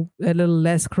 a little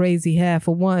less crazy hair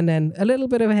for one and a little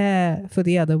bit of hair for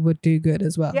the other would do good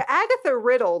as well. Yeah, Agatha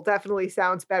Riddle definitely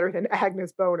sounds better than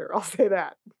Agnes Boner. I'll say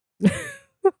that.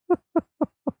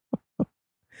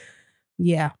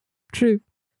 Yeah, true.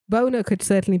 Boner could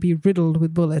certainly be riddled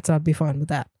with bullets. I'd be fine with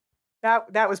that.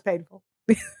 That was painful.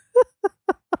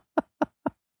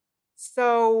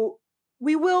 So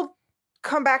we will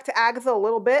come back to Agatha a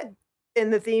little bit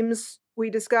in the themes we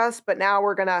discussed, but now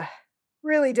we're going to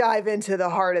really dive into the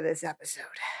heart of this episode.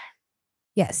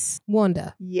 Yes,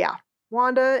 Wanda. Yeah,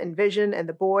 Wanda and Vision and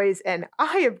the boys, and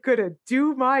I am going to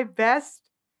do my best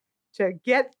to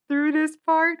get through this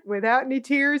part without any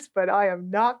tears, but I am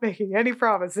not making any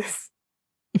promises.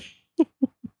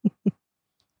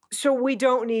 So we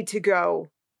don't need to go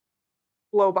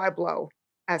blow by blow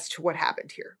as to what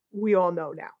happened here. We all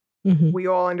know now. Mm-hmm. We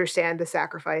all understand the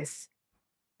sacrifice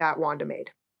that Wanda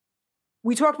made.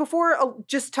 We talked before,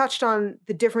 just touched on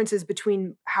the differences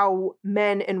between how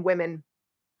men and women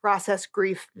process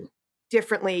grief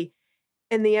differently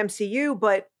in the MCU,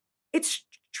 but it's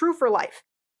true for life.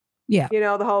 Yeah.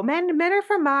 The whole men are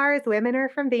from Mars, women are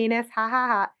from Venus, ha ha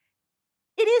ha.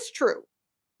 It is true.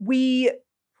 We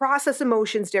process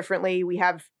emotions differently. We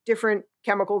have different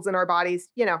chemicals in our bodies.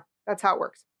 That's how it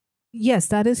works. Yes,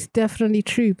 that is definitely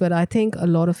true. But I think a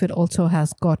lot of it also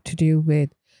has got to do with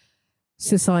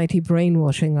society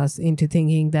brainwashing us into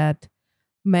thinking that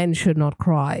men should not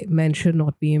cry, men should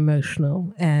not be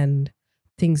emotional, and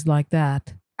things like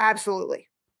that. Absolutely.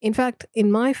 In fact,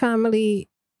 in my family,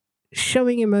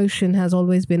 showing emotion has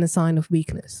always been a sign of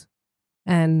weakness.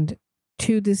 And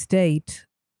to this date,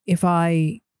 if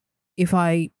I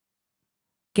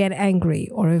get angry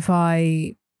or if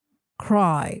I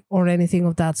cry or anything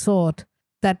of that sort,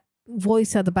 that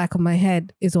voice at the back of my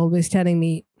head is always telling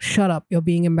me, shut up, you're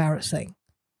being embarrassing.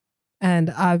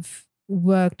 And I've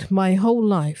worked my whole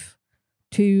life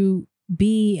to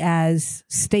be as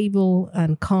stable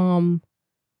and calm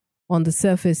on the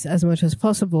surface as much as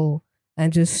possible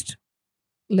and just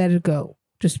let it go.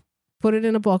 Just put it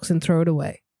in a box and throw it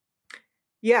away.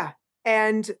 Yeah.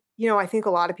 And, I think a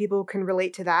lot of people can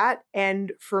relate to that.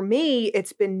 And for me,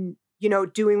 it's been,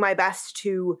 doing my best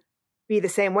to be the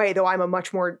same way, though I'm a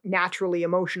much more naturally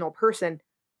emotional person.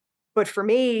 But for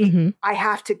me, I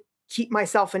have to keep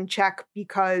myself in check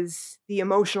because the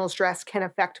emotional stress can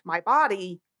affect my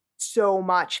body so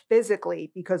much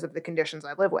physically because of the conditions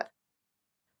I live with.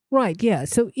 Right. Yeah.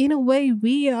 So in a way,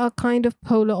 we are kind of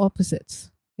polar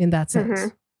opposites in that sense.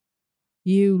 Mm-hmm.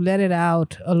 You let it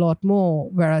out a lot more,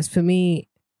 whereas for me,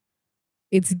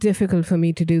 it's difficult for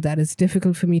me to do that. It's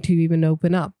difficult for me to even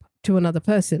open up to another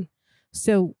person.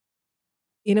 So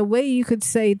in a way, you could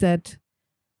say that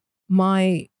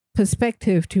my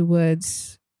perspective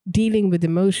towards dealing with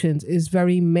emotions is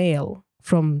very male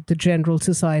from the general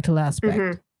societal aspect.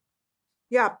 Mm-hmm.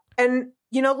 Yeah. And,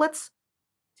 let's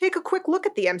take a quick look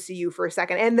at the MCU for a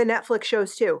second, and the Netflix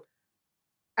shows too,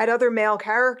 at other male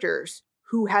characters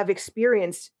who have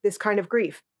experienced this kind of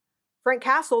grief. Frank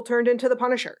Castle turned into the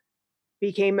Punisher,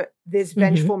 became this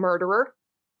vengeful murderer.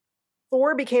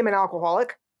 Thor became an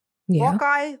alcoholic. Yeah.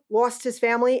 Hawkeye lost his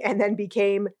family and then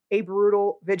became a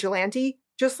brutal vigilante,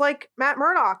 just like Matt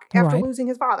Murdock after losing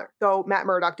his father. Though Matt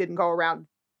Murdock didn't go around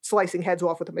slicing heads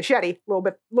off with a machete.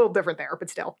 A little different there, but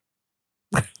still.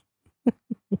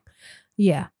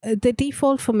 Yeah. The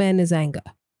default for men is anger.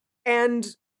 And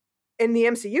in the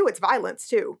MCU, it's violence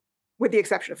too, with the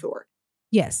exception of Thor.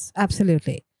 Yes,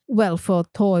 absolutely. Well, for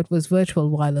Thor, it was virtual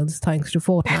violence thanks to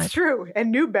Fortnite. That's true.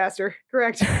 And Noob Bastard,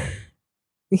 correct.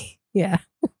 Yeah.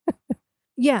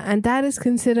 Yeah, and that is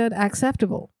considered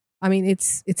acceptable. I mean,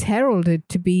 it's heralded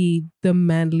to be the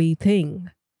manly thing,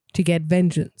 to get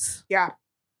vengeance. Yeah.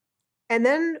 And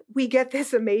then we get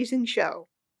this amazing show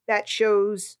that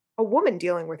shows a woman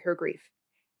dealing with her grief.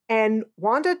 And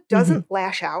Wanda doesn't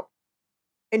lash out,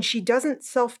 and she doesn't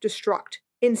self-destruct.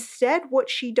 Instead, what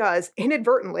she does,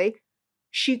 inadvertently,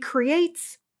 she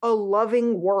creates a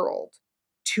loving world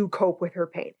to cope with her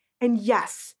pain. And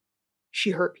yes,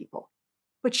 she hurt people.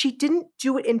 but she didn't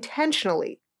do it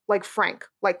intentionally, like Frank,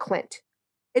 like Clint.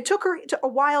 It took her a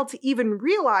while to even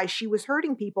realize she was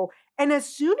hurting people. And as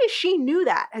soon as she knew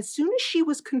that, as soon as she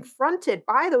was confronted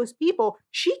by those people,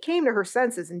 she came to her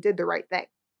senses and did the right thing.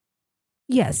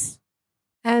 Yes.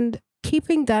 And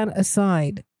keeping that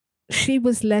aside, she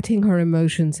was letting her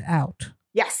emotions out.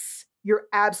 Yes, you're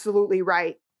absolutely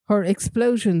right. Her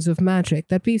explosions of magic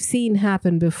that we've seen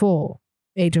happen before,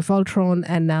 Age of Ultron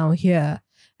and now here.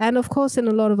 And of course, in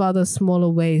a lot of other smaller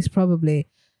ways, probably.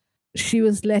 She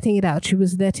was letting it out. She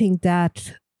was letting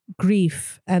that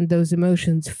grief and those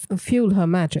emotions fuel her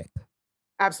magic.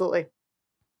 Absolutely.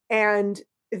 And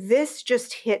this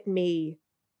just hit me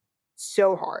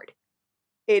so hard.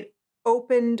 It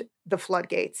opened the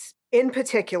floodgates. In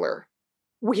particular,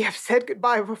 we have said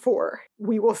goodbye before.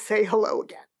 We will say hello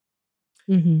again.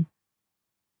 Mm-hmm.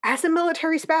 As a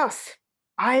military spouse,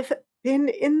 I've been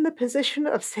in the position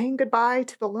of saying goodbye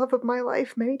to the love of my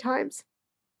life many times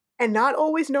and not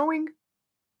always knowing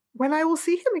when I will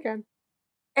see him again.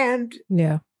 And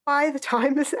by the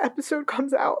time this episode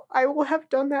comes out, I will have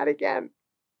done that again.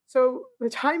 So the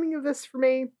timing of this for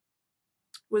me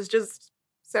was just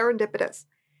serendipitous.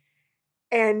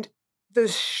 And the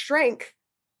strength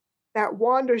that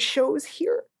Wanda shows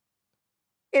here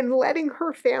in letting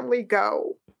her family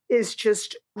go is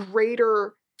just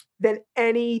greater than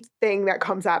anything that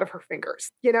comes out of her fingers,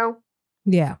 you know?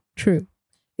 Yeah, true.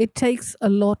 It takes a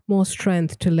lot more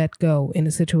strength to let go in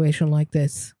a situation like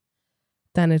this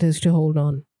than it is to hold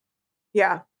on.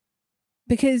 Yeah.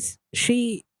 Because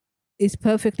she is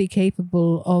perfectly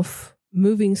capable of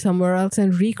moving somewhere else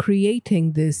and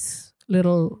recreating this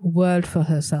little world for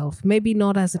herself. Maybe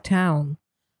not as a town,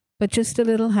 but just a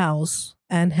little house,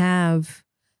 and have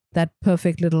that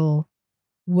perfect little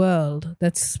world,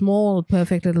 that small,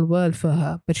 perfect little world for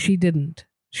her. But she didn't.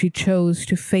 She chose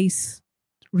to face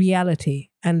reality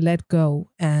and let go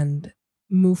and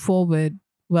move forward.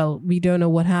 Well, we don't know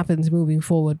what happens moving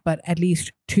forward, but at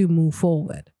least to move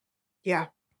forward. Yeah.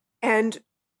 And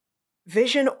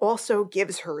Vision also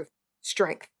gives her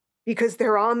strength because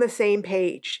they're on the same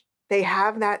page. They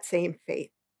have that same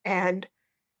faith. And,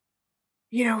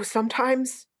 you know,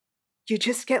 sometimes you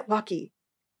just get lucky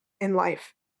in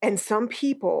life. And some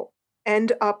people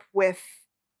end up with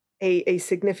a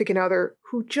significant other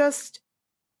who just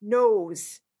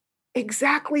knows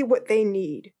exactly what they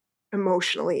need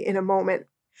emotionally in a moment.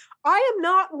 I am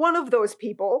not one of those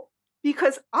people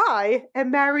because I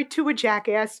am married to a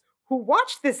jackass who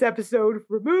watched this episode,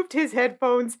 removed his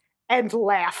headphones, and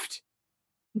laughed.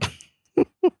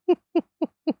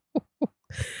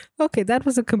 Okay, that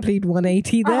was a complete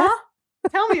 180 there.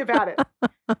 Tell me about it.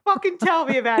 Fucking tell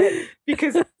me about it.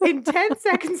 Because in 10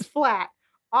 seconds flat,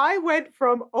 I went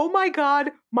from, oh my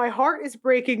God, my heart is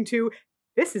breaking, to,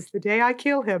 this is the day I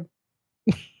kill him.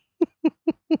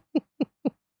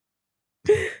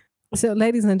 So,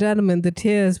 ladies and gentlemen, the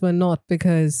tears were not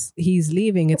because he's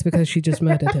leaving, it's because she just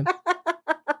murdered him.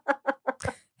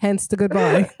 Hence the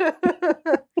goodbye.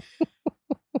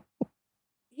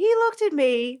 He looked at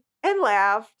me and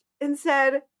laughed and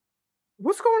said,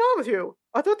 what's going on with you?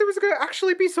 I thought there was going to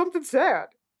actually be something sad.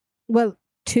 Well,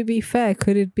 to be fair,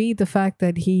 could it be the fact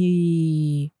that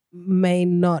he may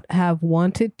not have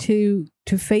wanted to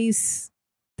face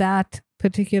that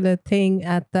particular thing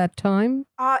at that time?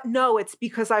 No, it's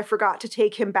because I forgot to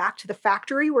take him back to the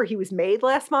factory where he was made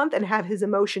last month and have his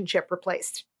emotion chip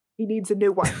replaced. He needs a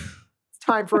new one. It's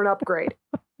time for an upgrade.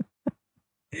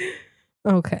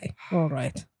 Okay. All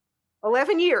right.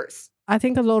 11 years. I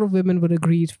think a lot of women would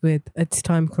agree with it's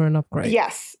time for an upgrade.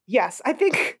 Yes. I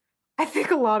think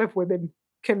a lot of women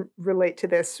can relate to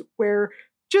this, where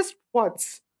just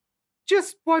once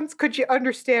could you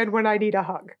understand when I need a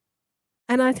hug?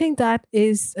 And I think that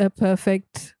is a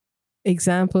perfect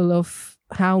example of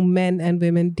how men and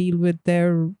women deal with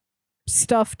their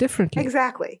stuff differently.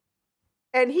 Exactly.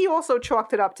 And he also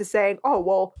chalked it up to saying, oh,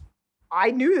 well,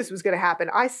 I knew this was going to happen.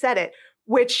 I said it,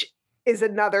 which is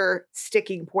another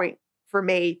sticking point for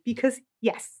me because,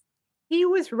 yes, he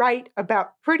was right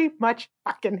about pretty much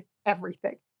fucking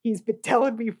everything. He's been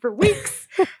telling me for weeks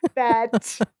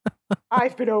that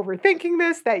I've been overthinking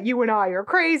this, that you and I are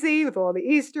crazy with all the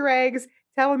Easter eggs,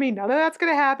 telling me none of that's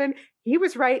going to happen. He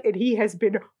was right, and he has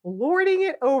been lording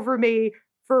it over me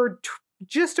for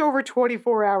just over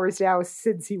 24 hours now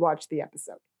since he watched the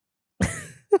episode.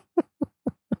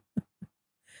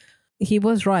 He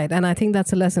was right, and I think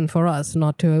that's a lesson for us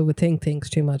not to overthink things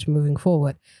too much moving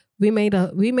forward. We made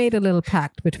a little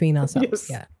pact between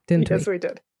ourselves, didn't we? Yes, we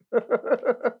did.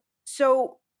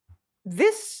 So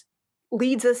this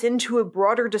leads us into a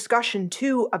broader discussion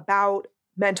too about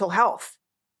mental health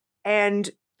and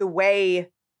the way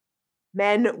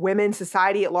men, women,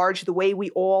 society at large, the way we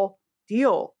all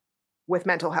deal with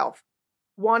mental health.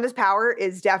 Wanda's power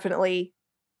is definitely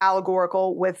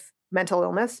allegorical with mental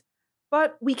illness,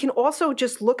 but we can also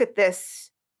just look at this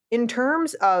in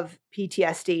terms of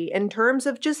PTSD, in terms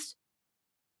of just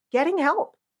getting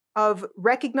help, of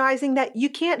recognizing that you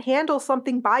can't handle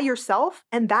something by yourself,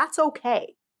 and that's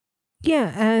okay.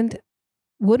 Yeah, and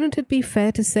wouldn't it be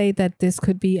fair to say that this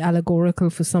could be allegorical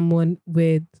for someone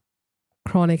with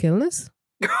chronic illness?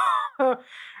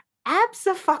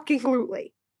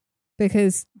 Abso-fucking-lutely.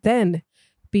 Because then,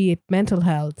 be it mental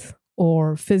health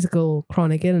or physical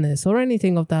chronic illness or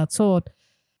anything of that sort,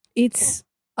 it's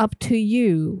up to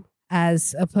you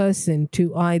as a person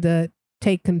to either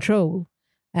take control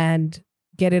and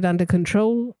get it under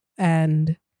control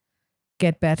and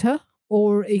get better,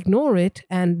 or ignore it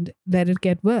and let it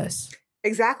get worse.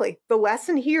 Exactly. The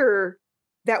lesson here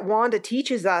that Wanda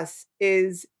teaches us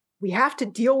is we have to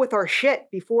deal with our shit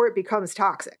before it becomes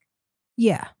toxic.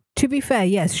 Yeah. To be fair,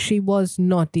 yes, she was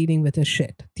not dealing with her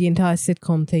shit. The entire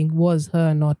sitcom thing was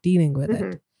her not dealing with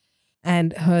it.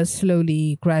 And her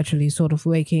slowly, gradually sort of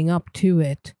waking up to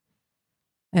it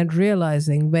and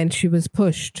realizing when she was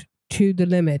pushed to the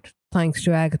limit, thanks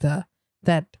to Agatha,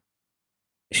 that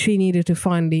she needed to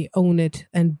finally own it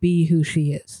and be who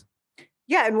she is.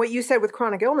 Yeah, and what you said with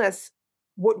chronic illness,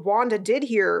 what Wanda did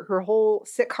here, her whole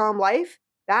sitcom life,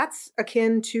 that's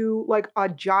akin to like a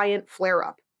giant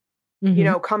flare-up. You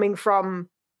know, coming from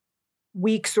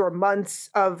weeks or months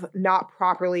of not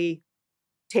properly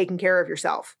taking care of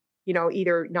yourself. You know,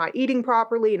 either not eating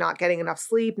properly, not getting enough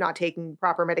sleep, not taking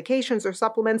proper medications or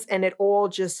supplements, and it all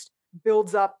just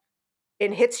builds up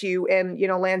and hits you and, you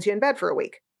know, lands you in bed for a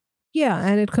week. Yeah,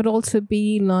 and it could also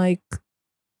be like,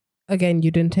 again,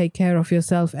 you didn't take care of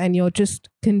yourself and you're just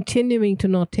continuing to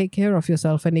not take care of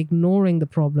yourself and ignoring the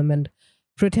problem and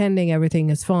pretending everything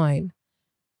is fine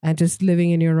and just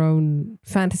living in your own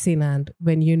fantasy land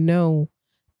when you know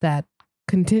that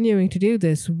continuing to do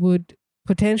this would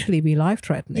potentially be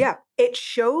life-threatening. Yeah, it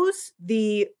shows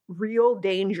the real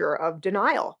danger of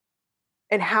denial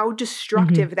and how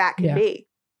destructive that can be.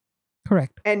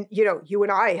 Correct. And, you know, you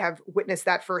and I have witnessed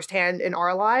that firsthand in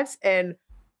our lives, and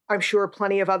I'm sure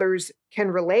plenty of others can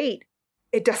relate.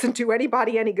 It doesn't do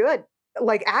anybody any good.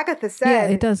 Like Agatha said. Yeah,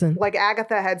 it doesn't. Like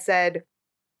Agatha had said,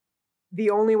 the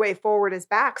only way forward is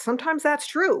back. Sometimes that's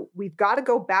true. We've got to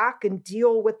go back and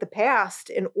deal with the past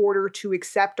in order to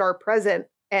accept our present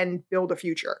and build a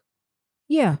future.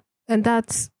 Yeah. And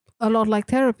that's a lot like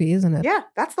therapy, isn't it? Yeah,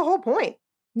 that's the whole point.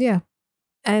 Yeah.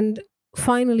 And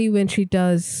finally, when she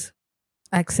does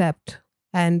accept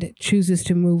and chooses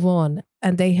to move on,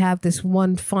 and they have this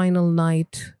one final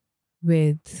night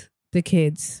with the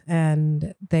kids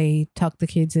and they tuck the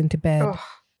kids into bed. Ugh.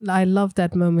 I love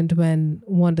that moment when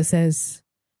Wanda says,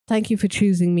 "Thank you for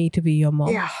choosing me to be your mom."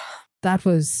 Yeah. That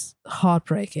was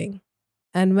heartbreaking.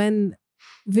 And when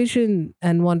Vision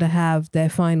and Wanda have their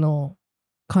final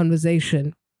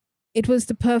conversation, it was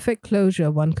the perfect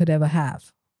closure one could ever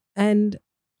have. And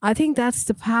I think that's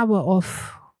the power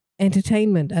of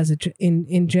entertainment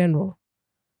in general.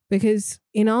 Because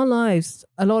in our lives,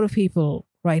 a lot of people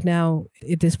right now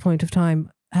at this point of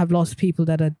time have lost people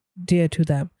that are dear to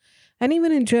them. And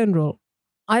even in general,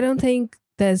 I don't think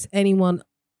there's anyone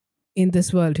in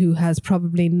this world who has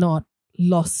probably not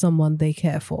lost someone they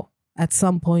care for at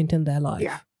some point in their life.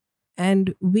 Yeah.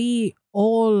 And we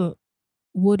all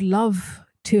would love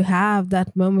to have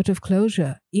that moment of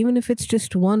closure, even if it's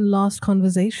just one last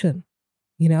conversation,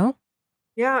 you know?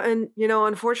 Yeah, and, you know,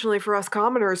 unfortunately for us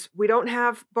commoners, we don't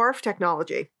have barf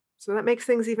technology. So that makes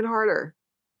things even harder.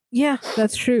 Yeah,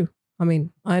 that's true. I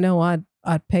mean, I know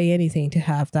I'd pay anything to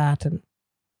have that and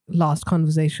last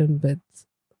conversation with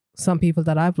some people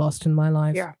that I've lost in my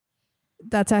life. Yeah.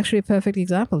 That's actually a perfect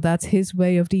example. That's his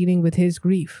way of dealing with his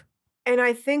grief. And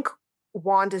I think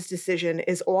Wanda's decision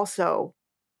is also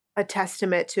a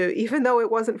testament to, even though it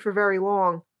wasn't for very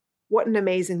long, what an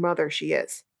amazing mother she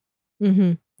is.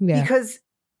 Mm-hmm. Yeah. Because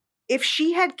if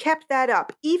she had kept that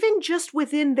up, even just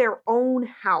within their own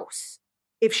house,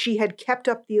 if she had kept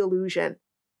up the illusion,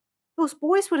 those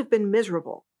boys would have been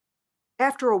miserable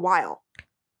after a while.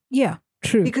 Yeah,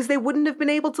 true. Because they wouldn't have been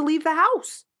able to leave the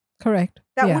house. Correct.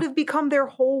 That would have become their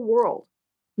whole world.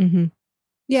 Mm-hmm.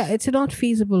 Yeah, it's not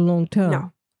feasible long term.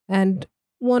 No. And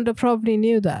Wanda probably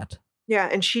knew that. Yeah,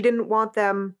 and she didn't want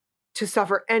them to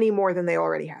suffer any more than they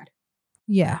already had.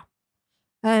 Yeah.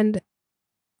 And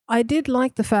I did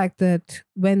like the fact that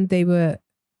when they were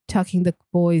tucking the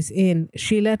boys in,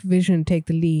 she let Vision take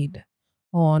the lead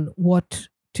on what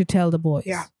to tell the boys.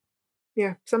 Yeah.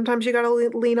 Yeah. Sometimes you got to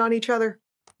lean on each other.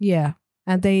 Yeah.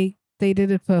 And they They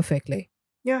did it perfectly.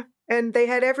 Yeah. And they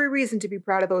had every reason to be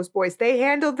proud of those boys. They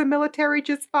handled the military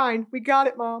just fine. We got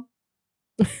it, Mom.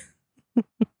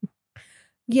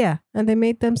 Yeah. And they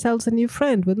made themselves a new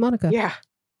friend with Monica. Yeah.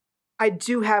 I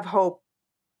do have hope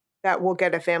that we'll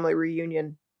get a family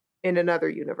reunion in another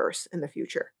universe in the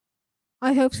future.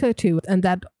 I hope so too. And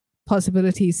that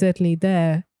possibility is certainly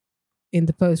there in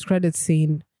the post-credits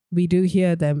scene. We do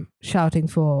hear them shouting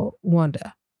for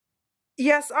Wanda.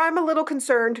 Yes, I'm a little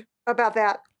concerned about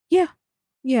that.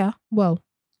 Yeah, well,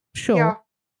 sure. Yeah,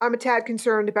 I'm a tad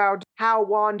concerned about how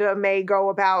Wanda may go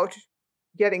about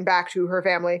getting back to her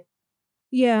family.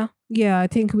 Yeah, I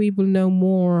think we will know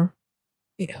more,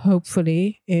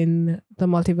 hopefully, in the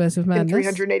Multiverse of Madness.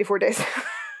 In 384 days.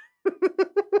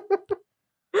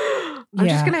 I'm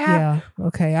just gonna have. Yeah,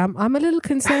 okay. I'm a little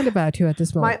concerned about you at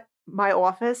this moment. My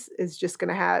office is just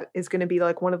gonna be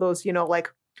like one of those, like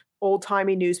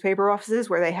old-timey newspaper offices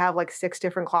where they have like 6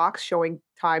 different clocks showing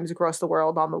times across the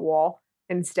world on the wall.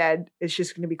 Instead, it's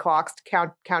just going to be clocks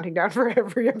counting down for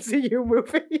every MCU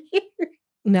movie.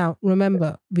 Now,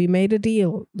 remember, we made a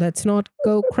deal. Let's not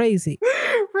go crazy.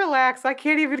 Relax. I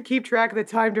can't even keep track of the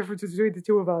time difference between the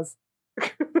two of us.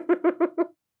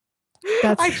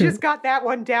 That's I true. just got that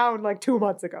one down like 2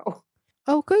 months ago.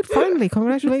 Oh, good. Finally.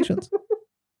 Congratulations.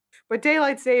 But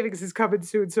daylight savings is coming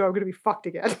soon, so I'm going to be fucked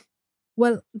again.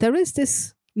 Well, there is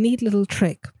this neat little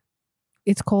trick.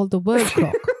 It's called the word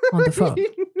clock on the phone.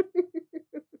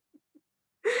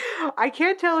 I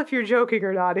can't tell if you're joking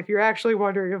or not, if you're actually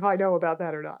wondering if I know about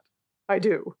that or not. I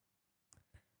do.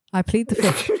 I plead the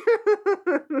fifth.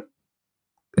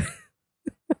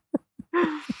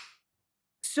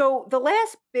 So the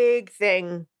last big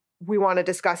thing we want to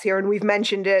discuss here, and we've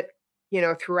mentioned it,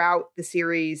 throughout the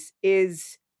series,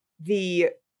 is the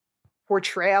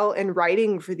portrayal and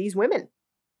writing for these women.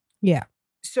 Yeah.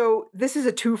 So this is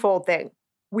a twofold thing.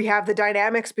 We have the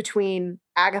dynamics between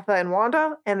Agatha and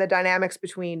Wanda and the dynamics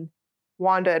between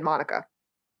Wanda and Monica.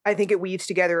 I think it weaves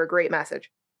together a great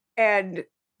message. And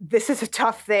this is a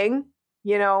tough thing,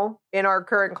 in our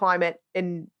current climate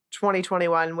in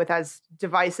 2021 with as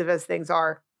divisive as things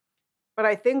are. But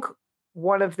I think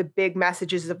one of the big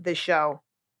messages of this show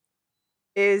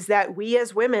is that we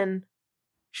as women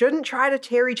shouldn't try to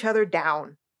tear each other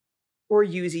down or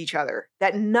use each other,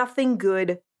 that nothing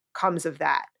good comes of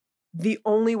that. The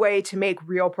only way to make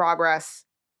real progress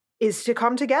is to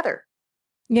come together.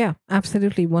 Yeah,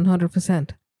 absolutely. 100%.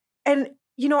 And,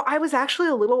 I was actually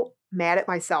a little mad at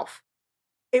myself.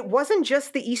 It wasn't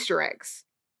just the Easter eggs,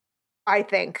 I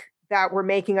think, that were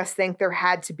making us think there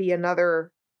had to be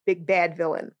another big bad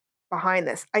villain behind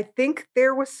this. I think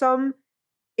there was some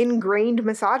ingrained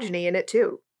misogyny in it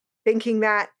too. Thinking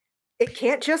that it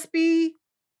can't just be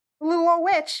a little old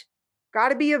witch. Got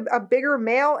to be a bigger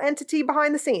male entity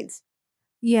behind the scenes.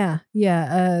 Yeah.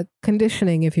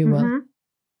 Conditioning, if you will.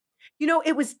 Mm-hmm.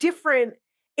 It was different.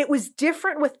 It was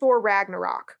different with Thor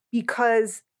Ragnarok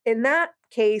because in that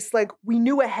case, we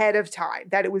knew ahead of time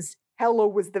that it was Hela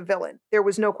was the villain. There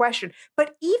was no question.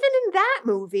 But even in that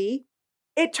movie,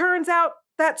 it turns out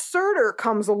that Surtur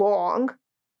comes along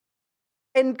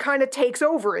and kind of takes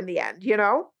over in the end,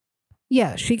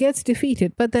 Yeah, she gets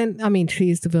defeated, but then,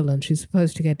 she's the villain. She's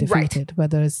supposed to get defeated,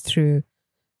 whether it's through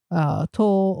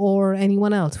Thor or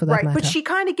anyone else for that matter. But she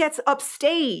kind of gets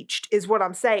upstaged, is what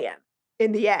I'm saying,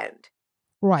 in the end.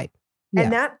 Right. Yeah.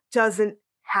 And that doesn't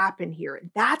happen here.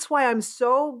 That's why I'm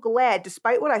so glad,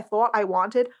 despite what I thought I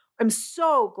wanted, I'm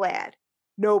so glad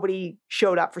nobody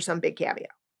showed up for some big cameo.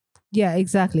 Yeah,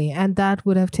 exactly. And that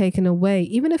would have taken away,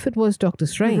 even if it was Doctor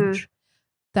Strange,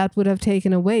 that would have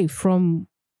taken away from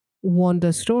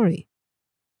Wanda's story.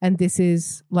 And this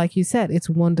is, like you said, it's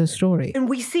Wanda's story. And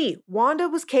we see Wanda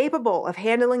was capable of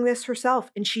handling this herself,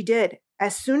 and she did.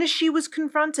 As soon as she was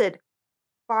confronted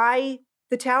by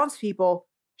the townspeople,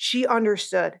 she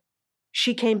understood.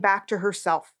 She came back to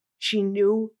herself. She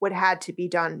knew what had to be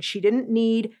done. She didn't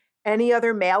need any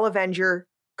other male Avenger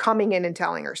coming in and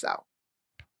telling her so.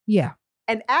 Yeah.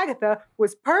 And Agatha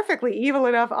was perfectly evil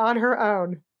enough on her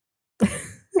own.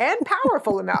 And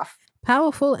powerful enough.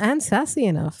 Powerful and sassy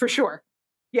enough. For sure.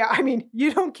 Yeah,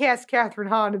 you don't cast Catherine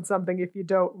Hahn in something if you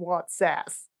don't want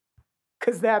sass.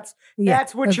 Because that's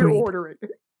what agreed. you're ordering.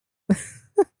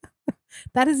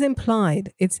 That is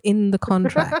implied. It's in the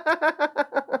contract.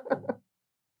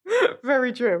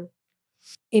 Very true.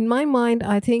 In my mind,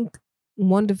 I think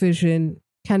WandaVision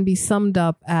can be summed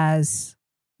up as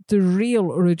the real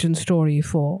origin story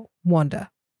for Wanda.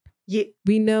 Yeah.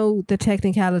 We know the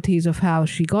technicalities of how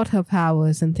she got her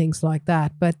powers and things like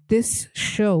that, but this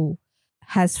show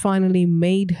has finally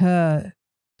made her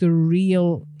the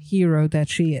real hero that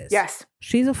she is. Yes.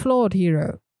 She's a flawed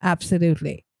hero,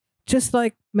 Absolutely. Just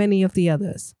like many of the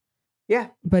others. Yeah.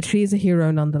 But she's a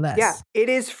hero nonetheless. Yeah, it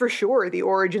is for sure the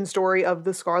origin story of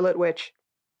the Scarlet Witch.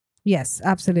 Yes,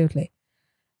 absolutely.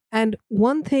 And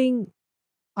one thing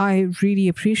I really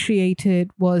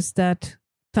appreciated was that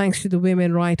thanks to the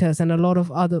women writers and a lot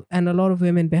of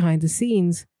women behind the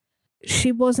scenes,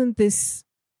 she wasn't this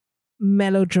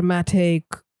melodramatic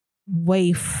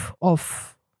waif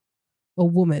of a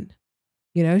woman.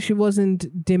 You know, she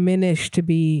wasn't diminished to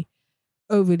be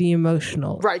overly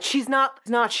emotional. Right. She's not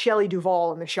Shelley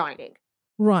Duvall in The Shining.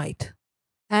 Right.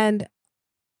 And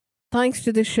thanks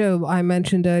to the show, I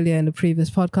mentioned earlier in the previous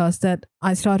podcast that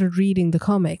I started reading the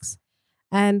comics.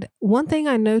 And one thing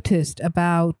I noticed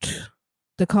about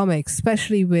the comics,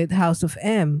 especially with House of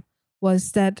M,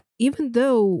 was that even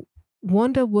though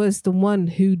Wanda was the one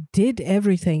who did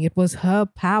everything, it was her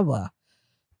power,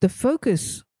 the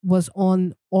focus was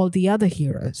on all the other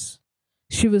heroes.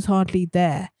 She was hardly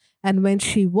there. And when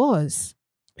she was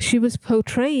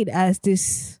portrayed as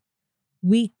this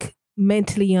weak,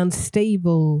 mentally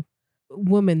unstable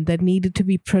woman that needed to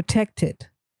be protected.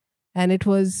 And it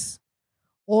was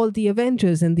all the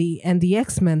Avengers and the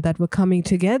X-Men that were coming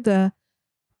together,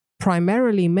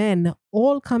 primarily men,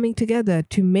 all coming together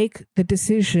to make the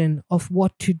decision of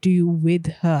what to do with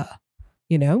her,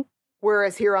 you know?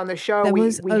 Whereas here on the show, we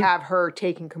have her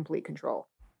taking complete control.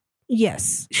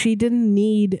 Yes, she didn't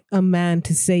need a man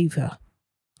to save her.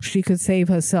 She could save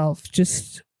herself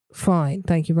just fine,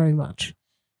 thank you very much.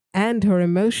 And her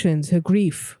emotions, her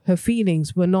grief, her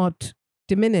feelings were not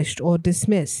diminished or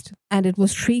dismissed. And it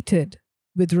was treated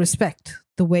with respect,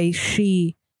 the way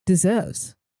she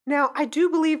deserves. Now, I do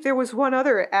believe there was one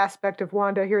other aspect of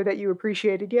Wanda here that you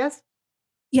appreciated, yes?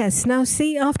 Yes, now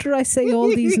see, after I say all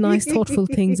these nice, thoughtful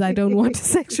things, I don't want to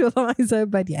sexualize her,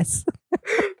 but yes.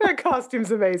 That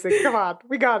costume's amazing. Come on,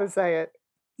 we gotta say it.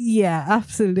 Yeah,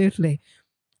 absolutely.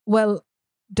 Well,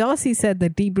 Darcy said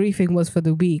that debriefing was for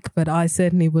the week, but I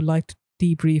certainly would like to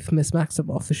debrief Miss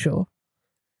Maximoff for sure.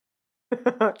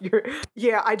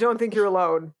 Yeah, I don't think you're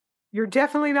alone. You're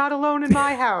definitely not alone in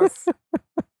my house.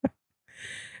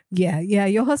 Yeah,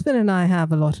 your husband and I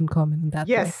have a lot in common in that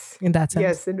way, in that sense.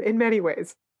 Yes, in many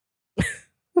ways.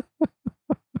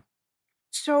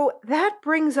 So that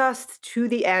brings us to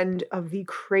the end of the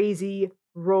crazy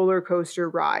roller coaster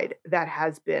ride that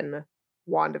has been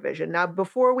WandaVision. Now,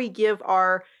 before we give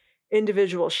our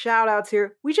individual shout outs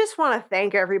here, we just want to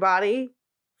thank everybody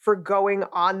for going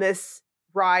on this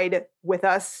ride with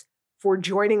us, for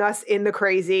joining us in the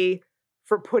crazy,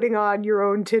 for putting on your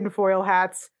own tinfoil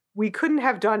hats. We couldn't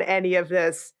have done any of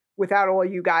this without all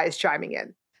you guys chiming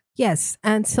in. Yes,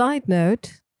 and side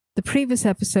note, the previous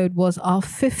episode was our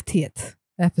 50th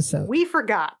episode. We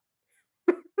forgot.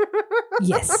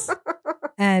 Yes.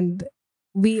 And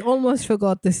we almost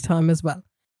forgot this time as well.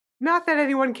 Not that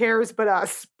anyone cares but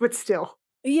us, but still.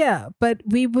 Yeah, but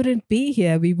we wouldn't be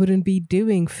here. We wouldn't be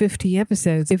doing 50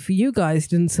 episodes if you guys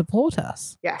didn't support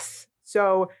us. Yes.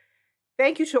 So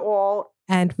thank you to all.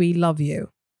 And we love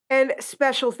you. And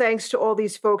special thanks to all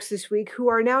these folks this week who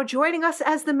are now joining us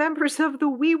as the members of the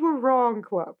We Were Wrong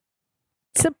Club.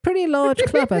 It's a pretty large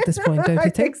club at this point, don't you think? I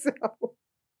think so.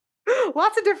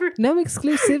 Lots of different... No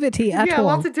exclusivity at all. Yeah,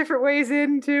 lots of different ways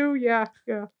in, too. Yeah.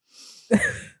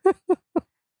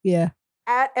 Yeah.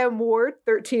 At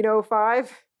MWard1305.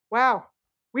 Wow.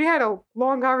 We had a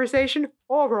long conversation.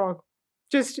 All wrong.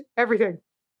 Just everything.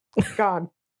 Gone.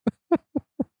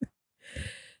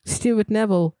 Stuart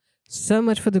Neville. So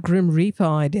much for the Grim Reaper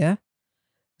idea.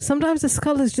 Sometimes a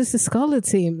skull is just a skull, it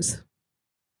seems.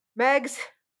 Megs,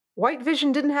 White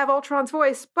Vision didn't have Ultron's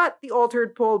voice, but the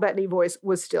altered Paul Bettany voice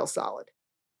was still solid.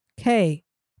 Okay,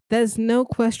 there's no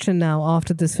question now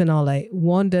after this finale.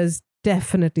 Wanda's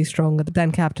definitely stronger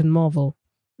than Captain Marvel.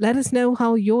 Let us know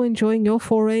how you're enjoying your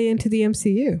foray into the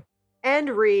MCU.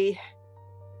 And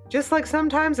just like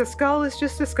sometimes a skull is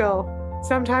just a skull,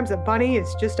 sometimes a bunny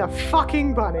is just a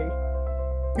fucking bunny.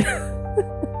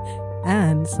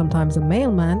 And sometimes a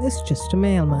mailman is just a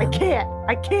mailman.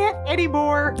 I can't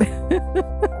anymore.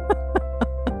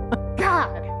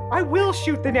 God, I will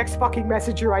shoot the next fucking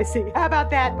messenger I see. How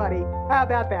about that, buddy? How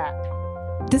about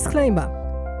that? Disclaimer.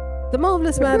 The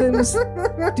Marvelous Madams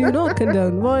do not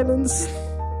condone violence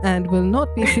and will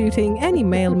not be shooting any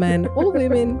mailmen or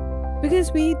women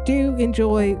because we do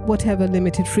enjoy whatever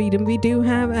limited freedom we do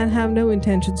have and have no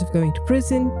intentions of going to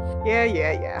prison.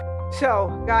 Yeah.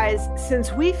 So, guys,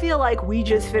 since we feel like we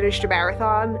just finished a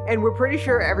marathon, and we're pretty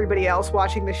sure everybody else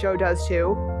watching the show does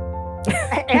too,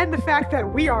 and the fact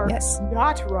that we are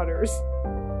not runners.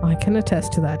 I can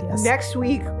attest to that, yes. Next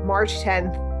week, March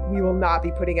 10th, we will not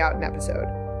be putting out an episode.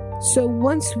 So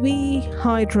once we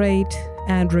hydrate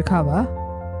and recover.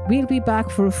 We'll be back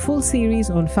for a full series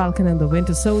on Falcon and the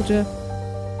Winter Soldier,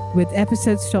 with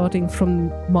episodes starting from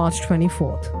March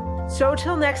 24th. So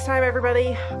till next time,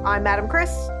 everybody, I'm Madam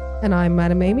Chris. And I'm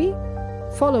Madam Amy.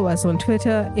 Follow us on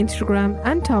Twitter, Instagram,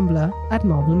 and Tumblr at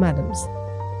Marvel Madams.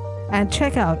 And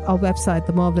check out our website,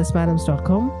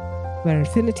 themarvelousmadams.com, where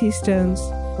Infinity Stones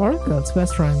are a girl's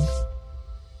best friend.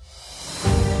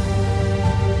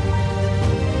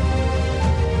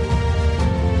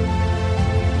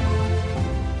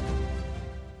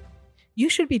 You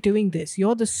should be doing this.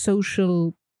 You're the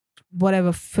social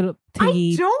whatever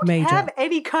thingy I don't major. have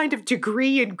any kind of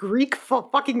degree in Greek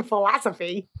fucking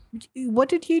philosophy. What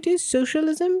did you do?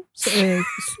 Socialism?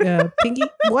 Thingy?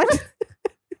 What?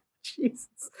 Jesus.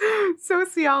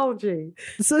 Sociology.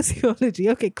 Sociology.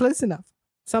 Okay, close enough.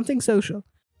 Something social.